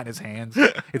knows it's not in his hands.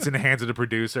 It's in the hands of the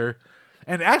producer.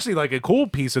 And actually, like a cool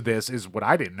piece of this is what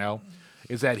I didn't know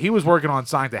is that he was working on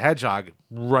Sonic the Hedgehog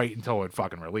right until it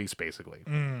fucking released, basically.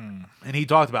 And he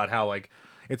talked about how like.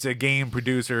 It's a game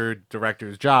producer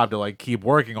director's job to like keep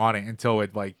working on it until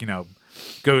it like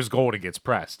goes gold and gets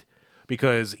pressed,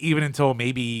 because even until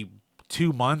maybe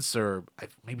 2 months or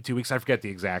maybe 2 weeks, I forget the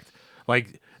exact,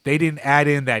 like they didn't add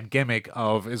in that gimmick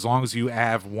of as long as you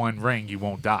have one ring you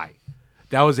won't die.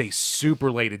 That was a super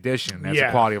late addition as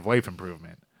a quality of life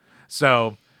improvement.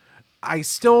 So I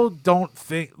still don't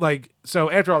think so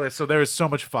after all this, so there was so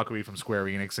much fuckery from Square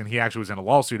Enix, and he actually was in a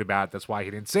lawsuit about it. That's why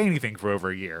he didn't say anything for over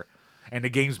a year. And the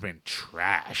game's been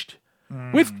trashed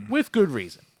with good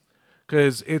reason,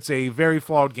 because it's a very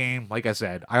flawed game. Like I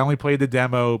said, I only played the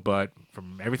demo, but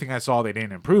from everything I saw, they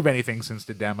didn't improve anything since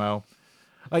the demo.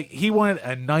 Like he wanted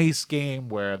a nice game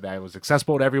where that was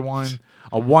accessible to everyone.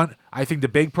 I think the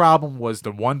big problem was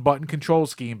the one button control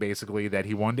scheme, basically that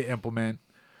he wanted to implement,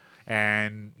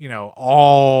 and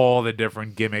all the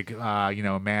different gimmick,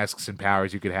 masks and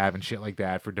powers you could have and shit like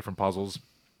that for different puzzles.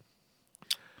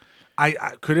 I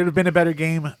could it have been a better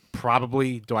game?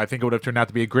 Probably. Do I think it would have turned out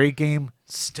to be a great game?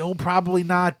 Still probably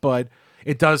not, but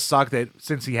it does suck that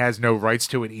since he has no rights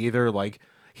to it either, like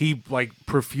he like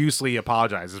profusely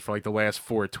apologizes for like the last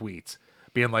 4 tweets,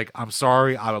 being like, "I'm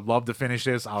sorry, I would love to finish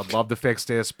this, I would love to fix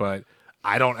this, but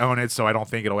I don't own it, so I don't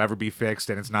think it'll ever be fixed,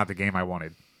 and it's not the game I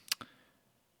wanted."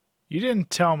 You didn't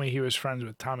tell me he was friends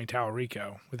with Tommy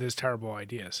Tallarico with his terrible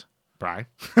ideas. Bri,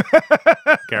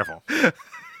 careful.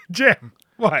 Jim,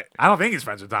 what? I don't think he's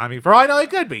friends with Tommy. For all I know, he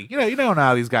could be. You don't know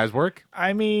how these guys work.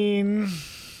 I mean,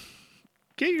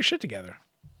 get your shit together.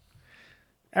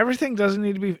 Everything doesn't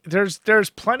need to be. There's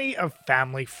plenty of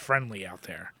family friendly out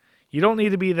there. You don't need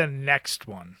to be the next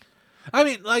one. I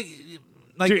mean, like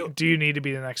Do you need to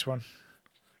be the next one?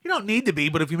 you don't need to be,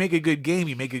 but if you make a good game,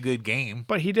 you make a good game.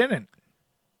 But he didn't.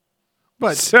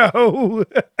 But So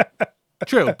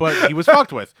true, but he was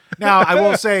fucked with. Now, I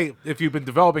will say, if you've been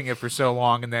developing it for so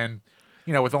long, and then,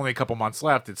 with only a couple months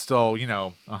left, it's still,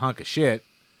 a hunk of shit.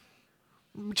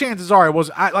 Chances are it was.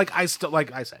 Like I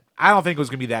said, I don't think it was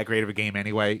gonna be that great of a game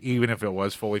anyway, even if it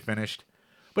was fully finished.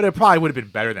 But it probably would have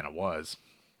been better than it was.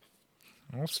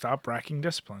 Well, stop bracking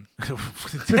discipline.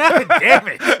 Damn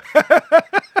it.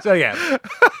 So yeah,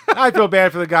 I feel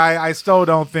bad for the guy. I still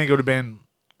don't think it would have been.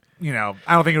 I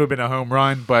don't think it would have been a home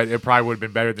run, but it probably would have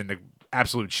been better than the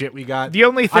absolute shit we got. The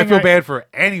only thing I feel bad for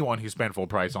anyone who spent full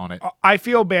price on it. I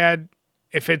feel bad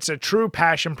if it's a true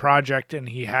passion project and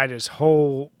he had his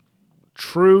whole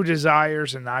true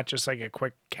desires and not just like a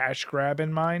quick cash grab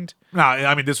in mind. No,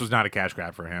 I mean, this was not a cash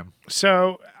grab for him.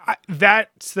 So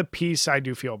that's the piece I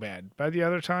do feel bad. By the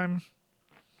other time,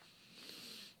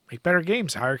 make better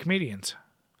games, hire comedians.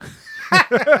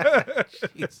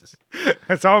 Jesus.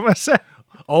 That's all I'm going to say.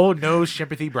 Oh, no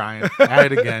sympathy, Brian.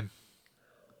 At it again.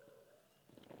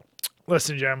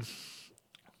 Listen, Jim,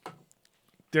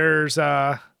 there's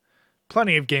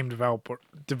plenty of game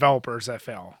developers that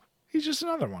fail. He's just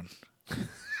another one.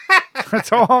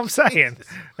 That's all I'm saying.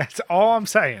 That's all I'm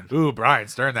saying. Ooh, Brian,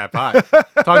 stirring that pot.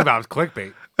 Talking about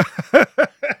clickbait.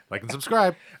 Like and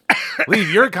subscribe.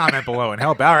 Leave your comment below and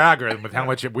help our algorithm with how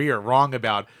much we are wrong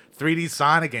about 3D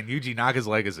Sonic and Yuji Naka's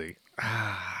legacy.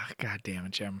 God damn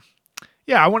it, Jim.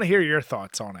 Yeah, I want to hear your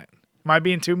thoughts on it. Am I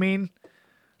being too mean?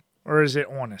 Or is it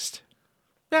honest?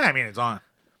 Yeah, I mean, it's on.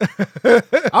 I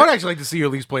would actually like to see you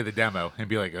at least play the demo and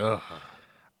be like, ugh.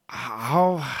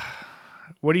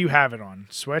 What do you have it on?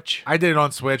 Switch? I did it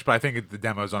on Switch, but I think the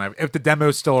demo's on. If the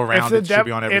demo's still around, it should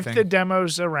be on everything. If the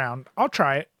demo's around, I'll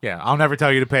try it. Yeah, I'll never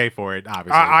tell you to pay for it,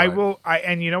 obviously. I will.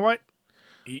 And you know what?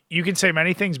 You can say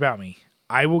many things about me.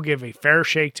 I will give a fair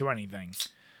shake to anything.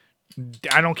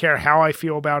 I don't care how I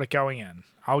feel about it going in.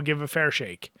 I'll give a fair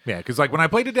shake. Yeah, because like when I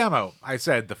played the demo, I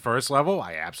said the first level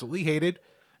I absolutely hated,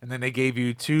 and then they gave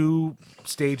you 2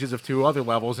 stages of 2 other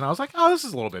levels, and I was like, oh, this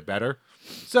is a little bit better.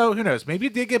 So who knows? Maybe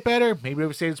it did get better. Maybe it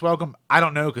overstayed its welcome. I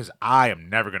don't know because I am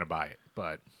never going to buy it.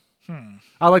 But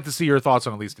I'd like to see your thoughts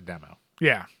on at least the demo.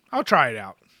 Yeah, I'll try it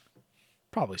out.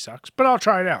 Probably sucks, but I'll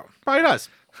try it out. Probably does.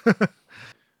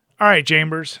 All right,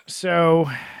 Chambers. So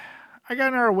I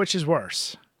got another which is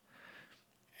worse.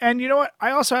 And you know what?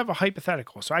 I also have a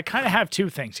hypothetical. So I kind of have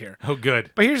 2 things here. Oh, good.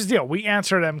 But here's the deal. We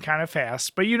answer them kind of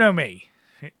fast, but you know me.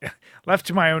 Left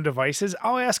to my own devices,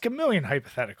 I'll ask a million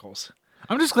hypotheticals.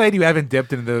 I'm just glad you haven't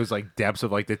dipped into those like depths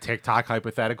of like the TikTok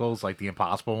hypotheticals, like the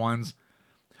impossible ones.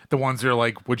 The ones that are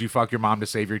like, would you fuck your mom to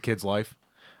save your kid's life?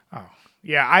 Oh,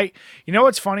 yeah. You know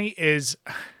what's funny is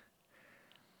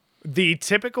the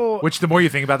typical. Which the more you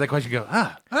think about that question, you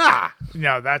go,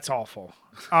 No, that's awful.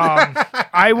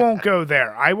 I won't go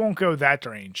there. I won't go that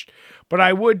deranged. But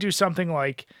I would do something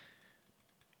like,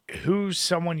 who's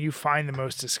someone you find the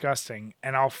most disgusting?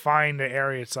 And I'll find the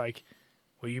area. It's like,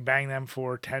 will you bang them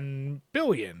for 10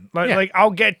 billion? Like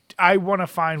I want to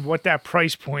find what that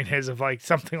price point is of like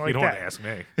something like that. You don't ask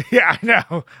me. Yeah, I know.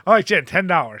 All right, Jen,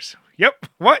 $10. Yep.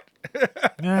 What?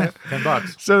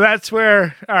 $10. So that's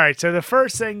where. All right. So the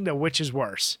first thing, which is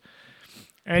worse,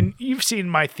 and you've seen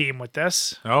my theme with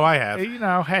this. Oh, I have.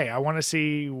 Hey, I want to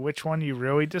see which one you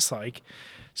really dislike.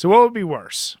 So what would be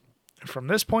worse? From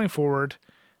this point forward,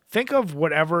 think of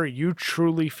whatever you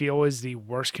truly feel is the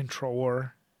worst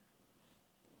controller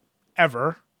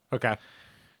ever. Okay.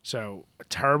 So a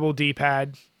terrible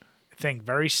D-pad. Think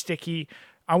very sticky.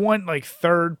 I want like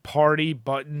third-party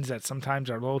buttons that sometimes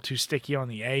are a little too sticky on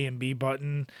the A and B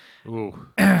button. Ooh.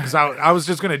 Because I was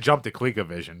just going to jump to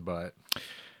ColecoVision, but...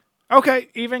 Okay,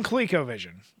 even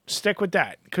ColecoVision. Stick with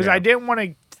that. Because Yeah. I didn't want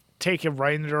to take it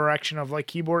right in the direction of like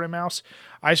keyboard and mouse.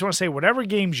 I just want to say whatever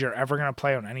games you're ever going to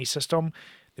play on any system,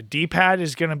 the D-pad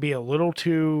is going to be a little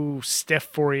too stiff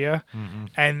for you. Mm-hmm.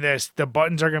 And the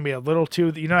buttons are going to be a little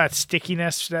too... You know that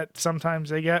stickiness that sometimes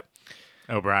they get?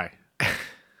 Oh, Bri.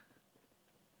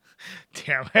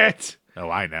 Damn it. Oh,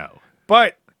 I know.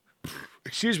 But,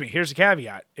 excuse me, here's a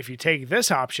caveat. If you take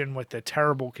this option with the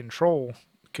terrible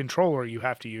controller you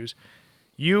have to use,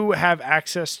 you have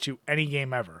access to any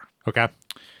game ever. Okay.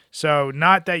 So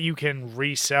not that you can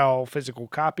resell physical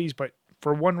copies, but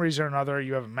for one reason or another,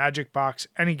 you have a magic box,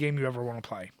 any game you ever want to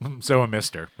play. So a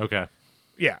mister. Okay.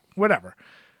 Yeah, whatever.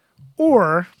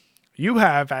 Or you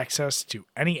have access to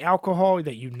any alcohol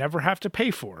that you never have to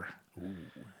pay for. Ooh.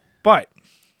 But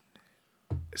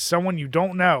someone you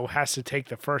don't know has to take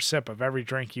the first sip of every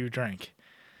drink you drink.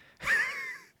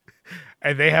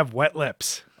 And they have wet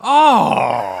lips.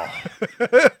 Oh.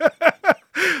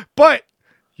 But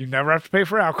you never have to pay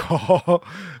for alcohol.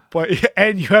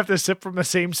 And you have to sip from the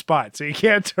same spot, so you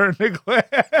can't turn the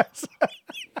glass.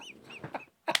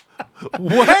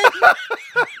 What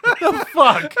the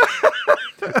fuck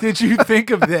did you think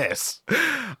of this?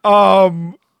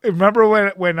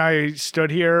 Remember when I stood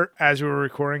here as we were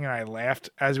recording and I laughed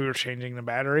as we were changing the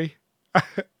battery?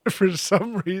 For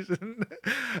some reason.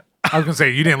 I was gonna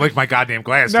say you didn't lick my goddamn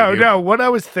glass. No. What I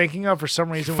was thinking of for some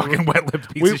reason, fucking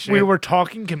wet-lipped piece of shit. We were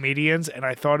talking comedians, and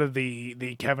I thought of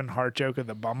the Kevin Hart joke of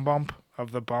the bum bump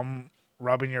of the bum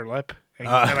rubbing your lip and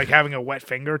like having a wet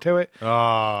finger to it.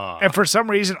 And for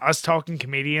some reason, us talking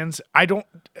comedians,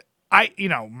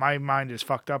 my mind is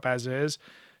fucked up as it is.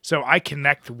 So I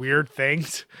connect weird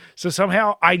things. So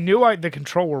somehow I knew the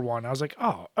controller one. I was like,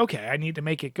 oh, okay, I need to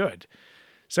make it good.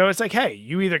 So it's like, hey,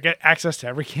 you either get access to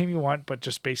every game you want, but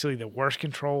just basically the worst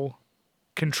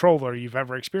controller you've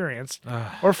ever experienced,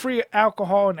 or free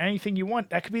alcohol and anything you want.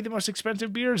 That could be the most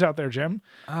expensive beers out there, Jim.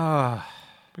 But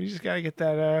you just got to get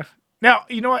that. Now,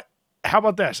 you know what? How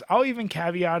about this? I'll even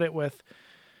caveat it with,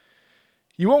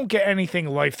 you won't get anything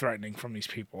life-threatening from these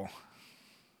people.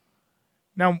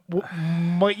 Now,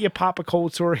 might you pop a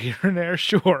cold sore here and there?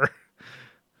 Sure.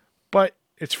 But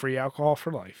it's free alcohol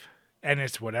for life. And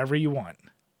it's whatever you want.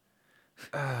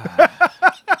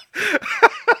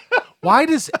 Why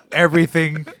does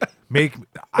everything make...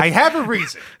 I have a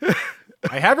reason.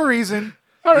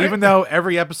 Right. Even though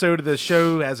every episode of the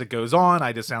show, as it goes on,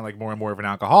 I just sound like more and more of an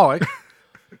alcoholic.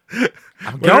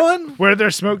 Where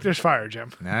there's smoke, there's fire,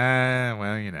 Jim.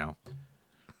 Well, you know.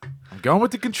 I'm going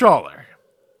with the controller.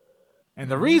 And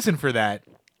the reason for that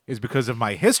is because of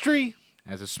my history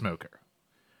as a smoker.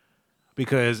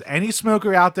 Because any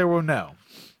smoker out there will know,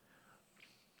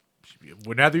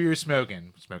 whenever you're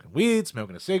smoking weed,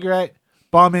 smoking a cigarette,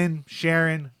 bumming,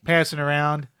 sharing, passing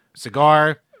around,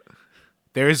 cigar,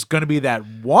 there's going to be that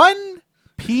one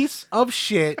piece of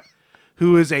shit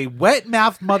who is a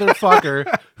wet-mouthed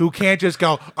motherfucker who can't just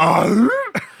go,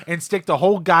 and stick the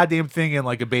whole goddamn thing in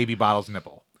like a baby bottle's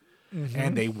nipple. Mm-hmm.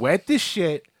 And they wet this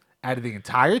shit out of the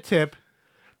entire tip.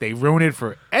 They ruin it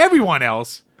for everyone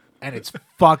else. And it's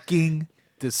fucking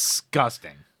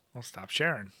disgusting. Well, stop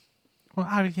sharing. Well,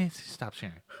 how do you stop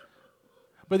sharing?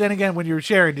 But then again, when you're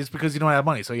sharing, it's because you don't have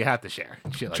money, so you have to share.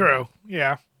 Shit like True. That.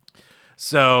 Yeah.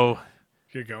 So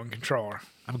you're going controller.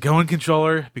 I'm going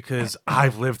controller because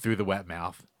I've lived through the wet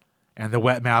mouth. And the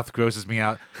wet mouth grosses me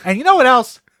out. And you know what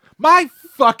else? My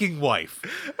fucking wife.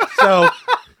 So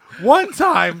one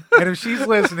time, and if she's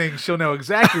listening, she'll know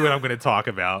exactly what I'm going to talk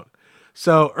about.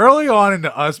 So early on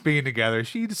into us being together,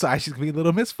 she decides she's going to be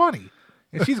Little Miss Funny.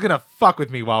 And she's going to fuck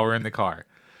with me while we're in the car.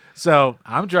 So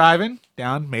I'm driving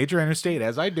down major interstate,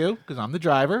 as I do, because I'm the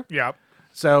driver. Yep.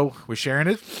 So we're sharing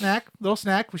a little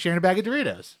snack. We're sharing a bag of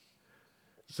Doritos.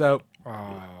 So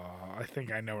I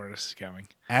think I know where this is going.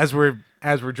 As we're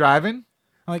driving,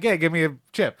 I'm like, hey, give me a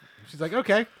chip. She's like,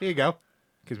 okay, here you go.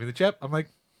 Gives me the chip. I'm like,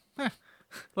 a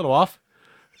little off.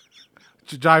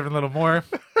 She's driving a little more.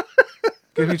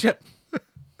 Give me a chip.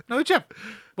 Another chip.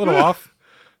 A little off.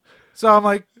 So I'm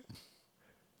like,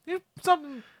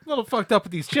 something a little fucked up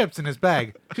with these chips in his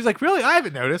bag. She's like, really? I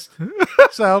haven't noticed.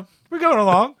 So we're going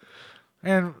along.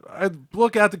 And I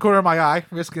look out the corner of my eye,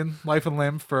 risking life and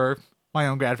limb for my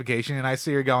own gratification. And I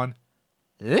see her going,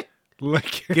 lick?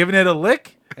 Giving it a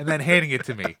lick and then handing it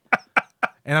to me.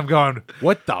 And I'm going,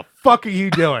 what the fuck are you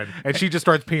doing? And she just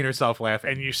starts peeing herself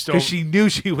laughing. And you still... Because she knew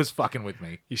she was fucking with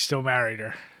me. You still married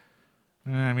her.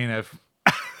 I mean, I've...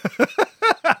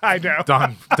 I know.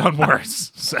 Done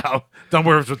worse. So, done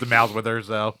worse with the mouth with her,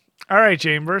 so. All right,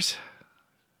 Chambers.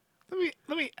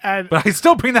 Let me add... But I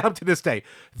still bring that up to this day.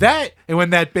 That, and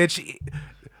when that bitch...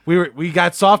 We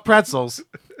got soft pretzels.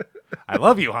 I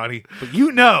love you, honey. But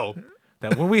you know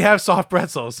that when we have soft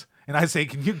pretzels, and I say,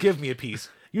 can you give me a piece?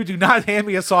 You do not hand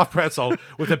me a soft pretzel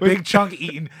with a big chunk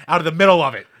eaten out of the middle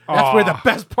of it. That's where the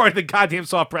best part of the goddamn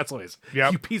soft pretzel is.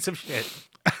 Yep. You piece of shit.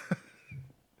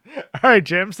 All right,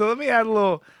 Jim. So let me add a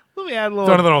little Let me add a Throwing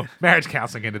a little. little marriage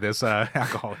counseling into this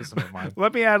alcoholism of mine.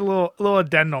 Let me add a little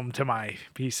addendum to my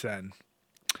piece then.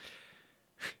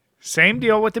 Same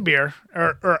deal with the beer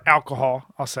or alcohol.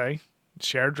 I'll say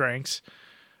share drinks,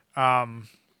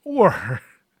 or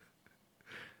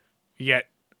you get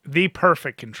the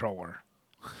perfect controller,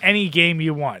 any game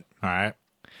you want. All right.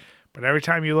 But every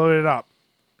time you load it up,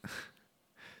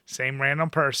 same random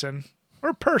person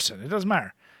or person, it doesn't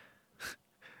matter,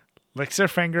 licks their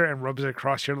finger and rubs it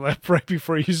across your lip right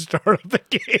before you start up the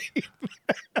game.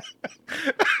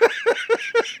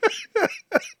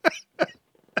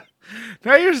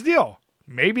 Now here's the deal.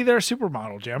 Maybe they're a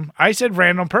supermodel, Jim. I said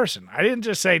random person. I didn't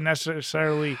just say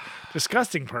necessarily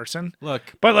disgusting person.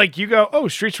 Look, But like you go, oh,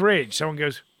 Streets of Rage. Someone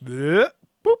goes, "Bleh,"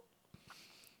 boop.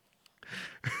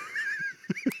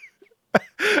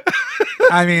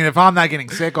 I mean, if I'm not getting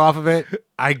sick off of it,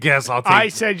 I guess I'll take. I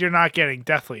said you're not getting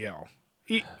deathly ill.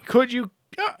 Could you?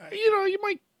 You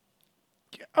might.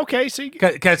 Okay, so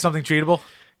Catch something treatable.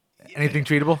 Anything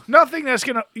treatable? nothing that's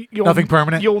gonna. Nothing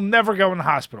permanent? You'll never go in the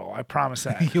hospital. I promise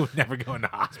that. You would never go into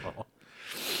hospital.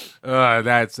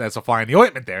 That's a fly in the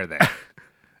ointment there. Then.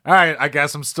 All right, I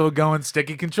guess I'm still going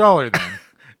sticky controller then.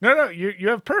 No, you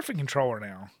have perfect controller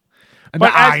now.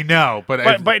 But as- I know,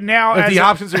 But now, if as the a-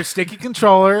 options are sticky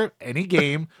controller, any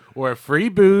game, or free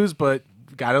booze, but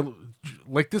gotta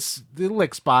lick the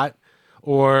lick spot,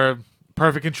 or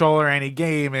perfect controller, any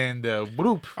game, and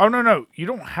whoop. Oh no, you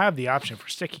don't have the option for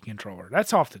sticky controller.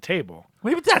 That's off the table.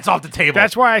 Maybe that's off the table.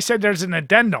 That's why I said there's an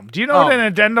addendum. Do you know what Oh. an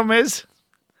addendum is?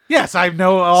 yes, I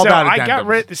know all So about I got addendums.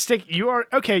 rid of the stick. You are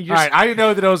okay. You're All right, I didn't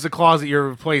know that it was the clause that you're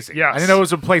replacing. Yes. I didn't know it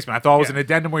was a replacement. I thought it was Yeah. an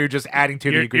addendum where you're just adding to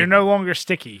the you're agreement. no longer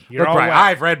sticky. You're Look, all Brian, wet.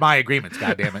 I've read my agreements.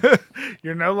 God damn it!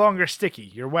 You're no longer sticky.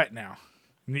 You're wet now.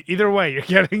 Either way,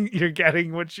 you're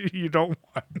getting what you don't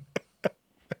want.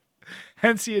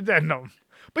 Hence the addendum.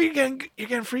 But you're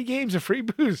getting free games and free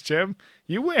booze, Jim.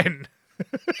 You win.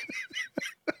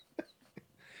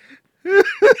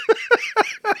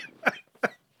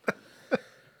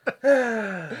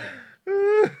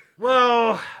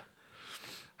 Well,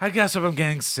 I guess if I'm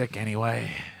getting sick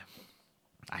anyway,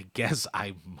 I guess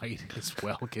I might as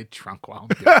well get drunk while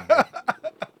I'm doing it.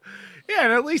 Yeah,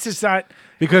 and at least it's not.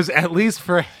 Because at least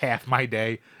for half my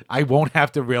day, I won't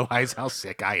have to realize how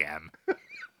sick I am.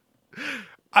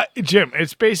 Jim,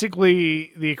 it's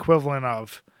basically the equivalent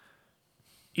of,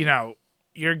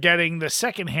 you're getting the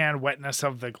secondhand wetness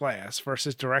of the glass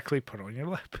versus directly put on your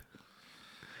lip.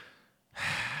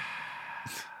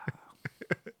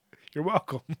 You're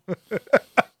welcome.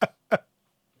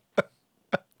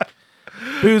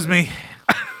 Booze me.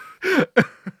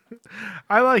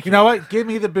 I like You know what? Give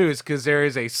me the booze because there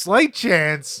is a slight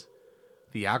chance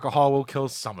the alcohol will kill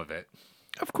some of it.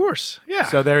 Of course. Yeah.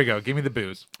 So there you go. Give me the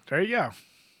booze. There you go.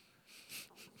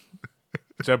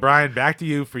 So, Brian, back to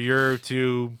you for your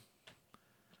two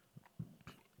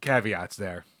caveats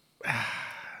there.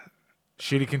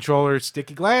 Shitty controller,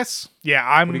 sticky glass. Yeah,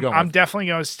 are you going I'm with? definitely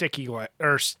going sticky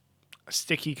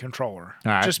controller.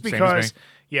 All right, Just same as because me.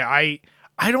 yeah,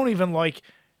 I don't even like,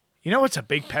 what's a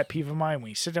big pet peeve of mine when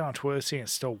you sit down on a toilet seat and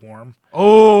it's still warm?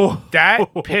 Oh, That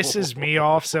pisses me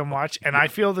off so much, and I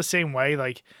feel the same way.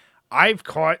 Like, I've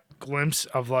caught glimpse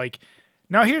of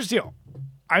now here's the deal.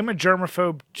 I'm a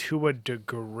germaphobe to a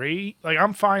degree. Like,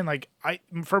 I'm fine. Like,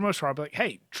 for most part, I'll be like,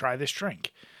 hey, try this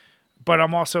drink. But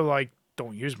I'm also like,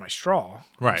 don't use my straw.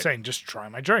 I'm Right. saying just try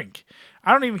my drink.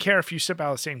 I don't even care if you sip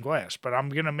out of the same glass, but I'm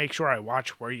going to make sure I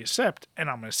watch where you sipped, and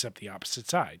I'm going to sip the opposite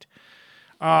side.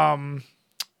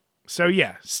 So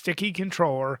yeah, sticky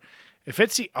controller. If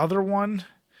it's the other one,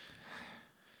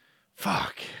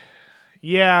 fuck.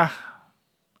 Yeah,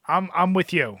 I'm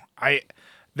with you.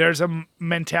 There's a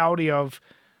mentality of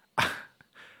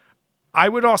I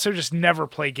would also just never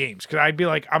play games because I'd be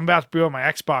like, I'm about to boot on my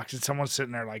Xbox and someone's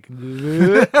sitting there like,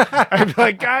 I'd be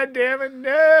like, God damn it,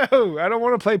 no, I don't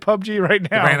want to play PUBG right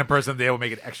now. random person they will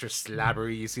make it extra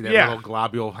slabbery. You see that Yeah. little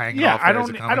globule hanging Yeah, off. I there as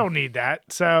it don't comes. need that.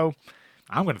 So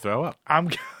I'm going to throw up. I'm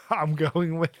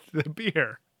going with the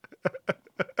beer.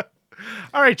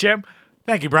 All right, Jim,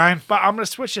 Thank you, Brian. but I'm gonna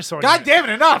switch this on. God you. damn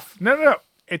it! Enough. No.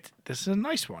 This is a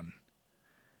nice one.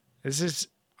 This is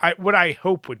what I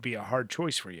hope would be a hard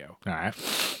choice for you. All right.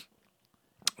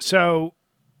 So,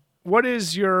 what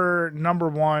is your number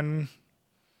one?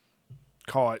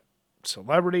 Call it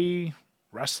celebrity,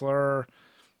 wrestler,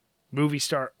 movie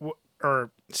star, or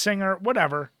singer,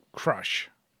 whatever. Crush.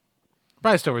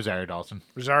 Probably still Rosario Dawson.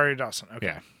 Rosario Dawson. Okay.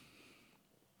 Yeah.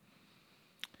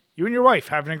 You and your wife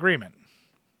have an agreement.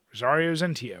 Rosario's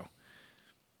into you.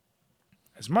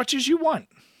 As much as you want.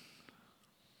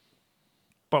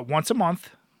 But once a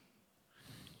month,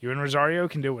 You and Rosario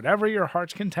can do whatever your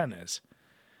heart's content is.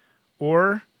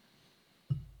 Or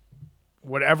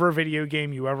whatever video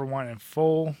game you ever want in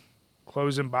full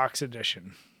closing box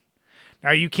edition.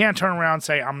 Now, you can't turn around and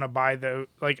say, I'm going to buy the,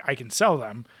 like, I can sell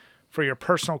them for your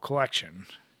personal collection.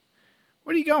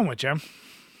 What are you going with, Jim?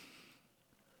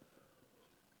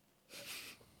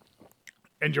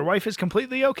 And your wife is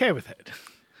completely okay with it.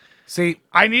 See,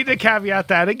 I need to caveat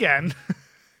that again.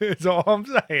 That's all I'm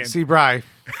saying. see, Bri,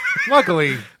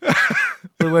 luckily,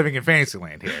 we're living in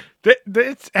Fantasyland here.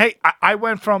 Hey, I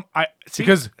went from...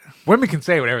 Because women can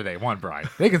say whatever they want, Bri.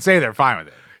 They can say they're fine with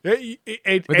it. But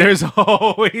and there's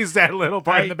always that little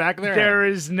part in the back of their head. There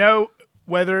is no...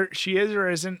 Whether she is or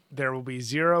isn't, there will be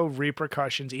zero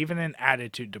repercussions, even in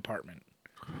attitude department.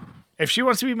 If she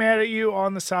wants to be mad at you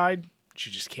on the side, she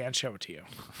just can't show it to you.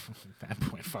 At that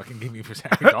point, fucking give me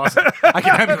Rosario Dawson. I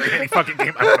can emulate any fucking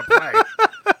game I want to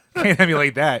play. Can't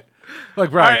emulate that.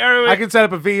 Look, bro, right. I can set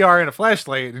up a VR and a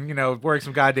flashlight and, work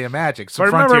some goddamn magic. Some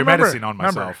frontier medicine on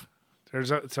myself.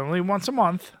 It's only once a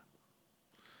month.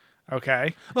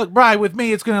 Okay. Look, Bri, with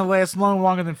me, it's going to last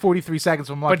longer than 43 seconds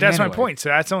from lucky But that's anyway. my point. So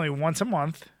that's only once a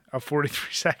month of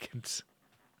 43 seconds.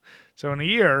 So in a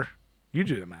year, you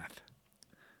do the math.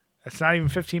 That's not even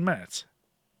 15 minutes.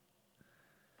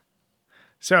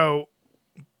 So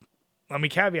let me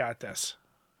caveat this.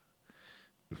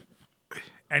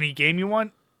 Any game you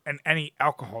want and any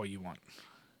alcohol you want.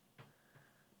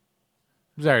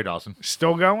 Rosario Dawson.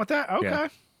 Still going with that? Okay. Yeah.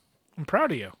 I'm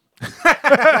proud of you.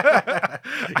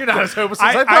 You're not as hopeless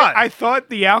as I thought. I thought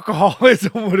the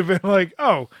alcoholism would have been like,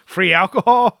 oh, free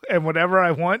alcohol and whatever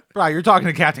I want. Bro, you're talking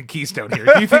to Captain Keystone here.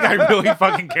 Do you think I really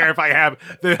fucking care if I have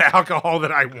the alcohol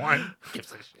that I want?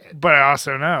 Gives a shit. But I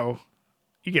also know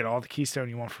you get all the Keystone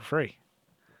you want for free.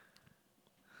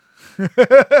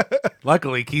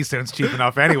 Luckily, Keystone's cheap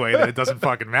enough anyway that it doesn't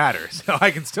fucking matter. So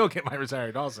I can still get my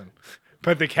Rosario Dawson.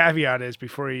 But the caveat is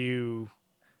before you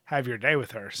have your day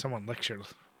with her, someone licks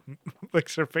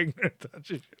her finger and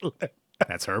touches your lip.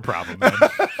 That's her problem, man.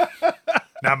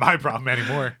 Not my problem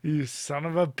anymore. You son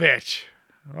of a bitch.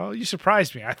 Well, you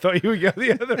surprised me. I thought you would go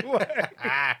the other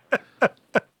way.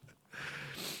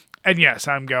 And yes,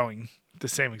 I'm going the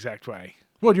same exact way.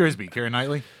 What would yours be? Keira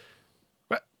Knightley?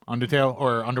 What? Undertale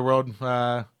or Underworld?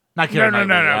 Not Keira Knightley.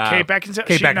 No. Kate Beckinsale.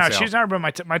 Kate Beckinsale. No, she's never been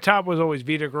my top was always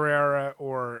Vita Guerrera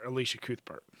or Alicia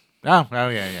Cuthbert. Oh,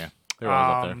 yeah. They were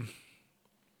always up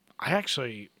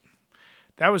there.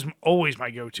 That was always my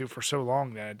go-to for so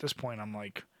long that at this point I'm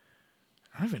like,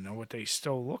 I don't even know what they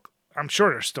still look. I'm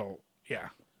sure they're still, yeah.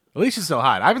 Alicia's still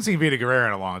hot. I haven't seen Vita Guerrera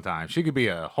in a long time. She could be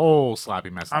a whole sloppy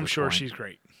mess. I'm sure she's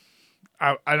great.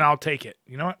 And I'll take it.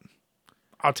 You know what?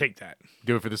 I'll take that.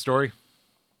 Do it for the story?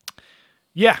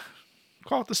 Yeah.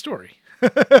 Call it the story.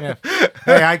 Yeah.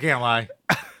 Hey, I can't lie.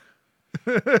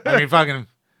 I mean, fucking...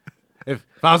 If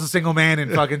I was a single man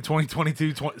in fucking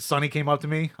 2022, Sonny came up to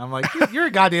me, I'm like, you're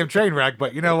a goddamn train wreck,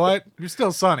 but you know what? You're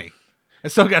still Sonny. I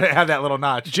still got to have that little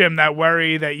notch. Jim, that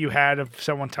worry that you had of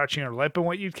someone touching your lip and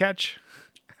what you'd catch?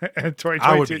 In 2022.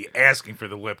 I would be asking for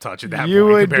the lip touch at that You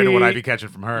point would compared to what be- I'd be catching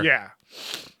from her. Yeah.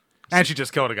 And she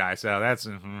just killed a guy, so that's...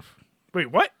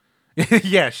 Wait, what?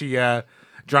 Yeah, she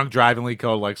drunk drivingly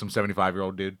killed like some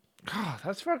 75-year-old dude. God,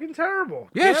 that's fucking terrible.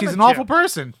 Yeah, Damn she's it, an awful Jim.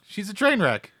 person. She's a train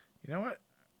wreck. You know what?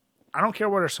 I don't care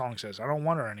what her song says. I don't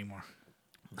want her anymore.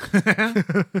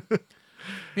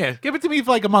 Yeah, give it to me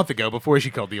for like a month ago before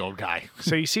she killed the old guy.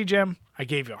 So you see, Jim, I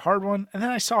gave you a hard one, and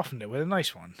then I softened it with a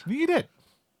nice one. You did.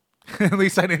 At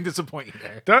least I didn't disappoint you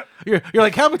there. That- You're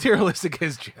like, how materialistic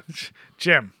is Jim?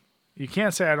 Jim, you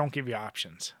can't say I don't give you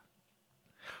options.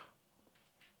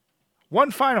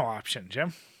 One final option,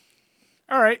 Jim.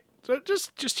 All right, so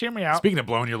just hear me out. Speaking of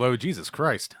blowing your load, Jesus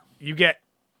Christ. You get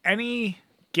any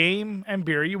game and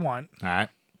beer you want, All right.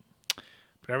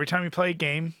 but every time you play a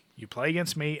game, you play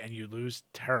against me and you lose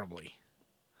terribly.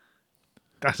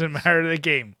 Doesn't matter the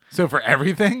game. So for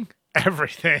everything?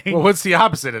 Everything Well, what's the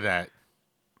opposite of that?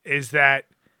 is that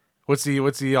What's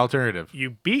the alternative?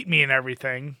 you beat me in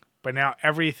everything, but now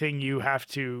everything you have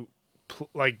to,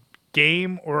 like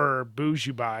game or booze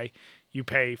you buy, you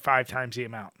pay 5 times the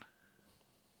amount.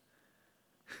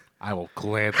 I will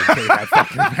gladly pay that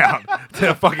fucking amount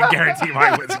to fucking guarantee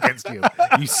my wins against you.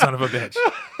 You son of a bitch.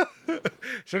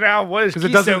 So now what is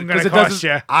Because Keystone going to cost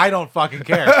you? I don't fucking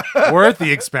care. Worth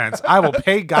the expense. I will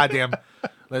pay goddamn.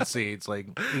 Let's see, it's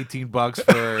like $18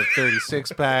 for a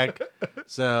 36 pack.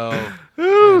 So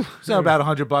about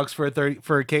 $100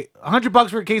 for a case. $100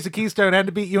 for a case of Keystone and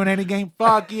to beat you in any game.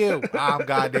 Fuck you. I'm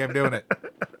goddamn doing it.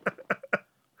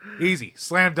 Easy,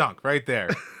 slam dunk, right there.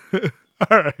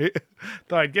 All right.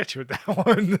 Thought I'd get you with that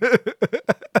one.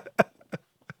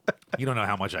 You don't know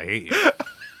how much I hate you.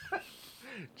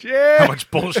 Jim. how much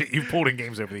bullshit you've pulled in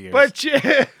games over the years. But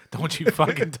Jim, Don't you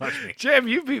fucking touch me. Jim,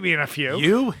 you beat me in a few.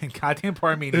 You and goddamn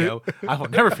Parmenio, I will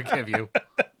never forgive you.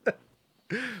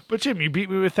 But Jim, you beat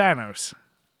me with Thanos.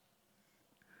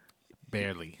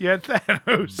 Barely. You had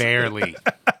Thanos. Barely.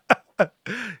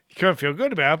 You couldn't feel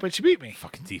good about it, but you beat me.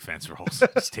 Fucking defense rolls.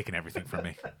 It's taking everything from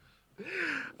me.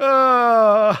 Uh,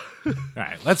 All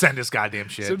right, let's end this goddamn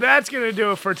shit. So that's going to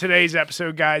do it for today's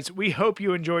episode, guys. We hope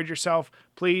you enjoyed yourself.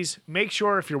 Please make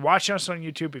sure if you're watching us on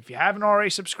YouTube, if you haven't already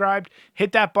subscribed,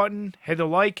 hit that button, hit a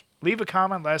like, leave a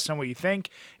comment, let us know what you think.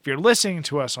 If you're listening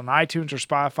to us on iTunes or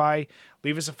Spotify,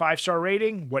 leave us a 5-star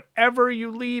rating. Whatever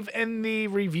you leave in the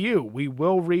review, we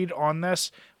will read on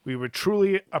this. We would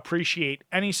truly appreciate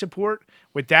any support.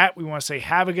 With that, we want to say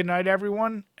have a good night,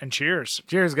 everyone, and cheers.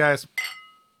 Cheers, guys.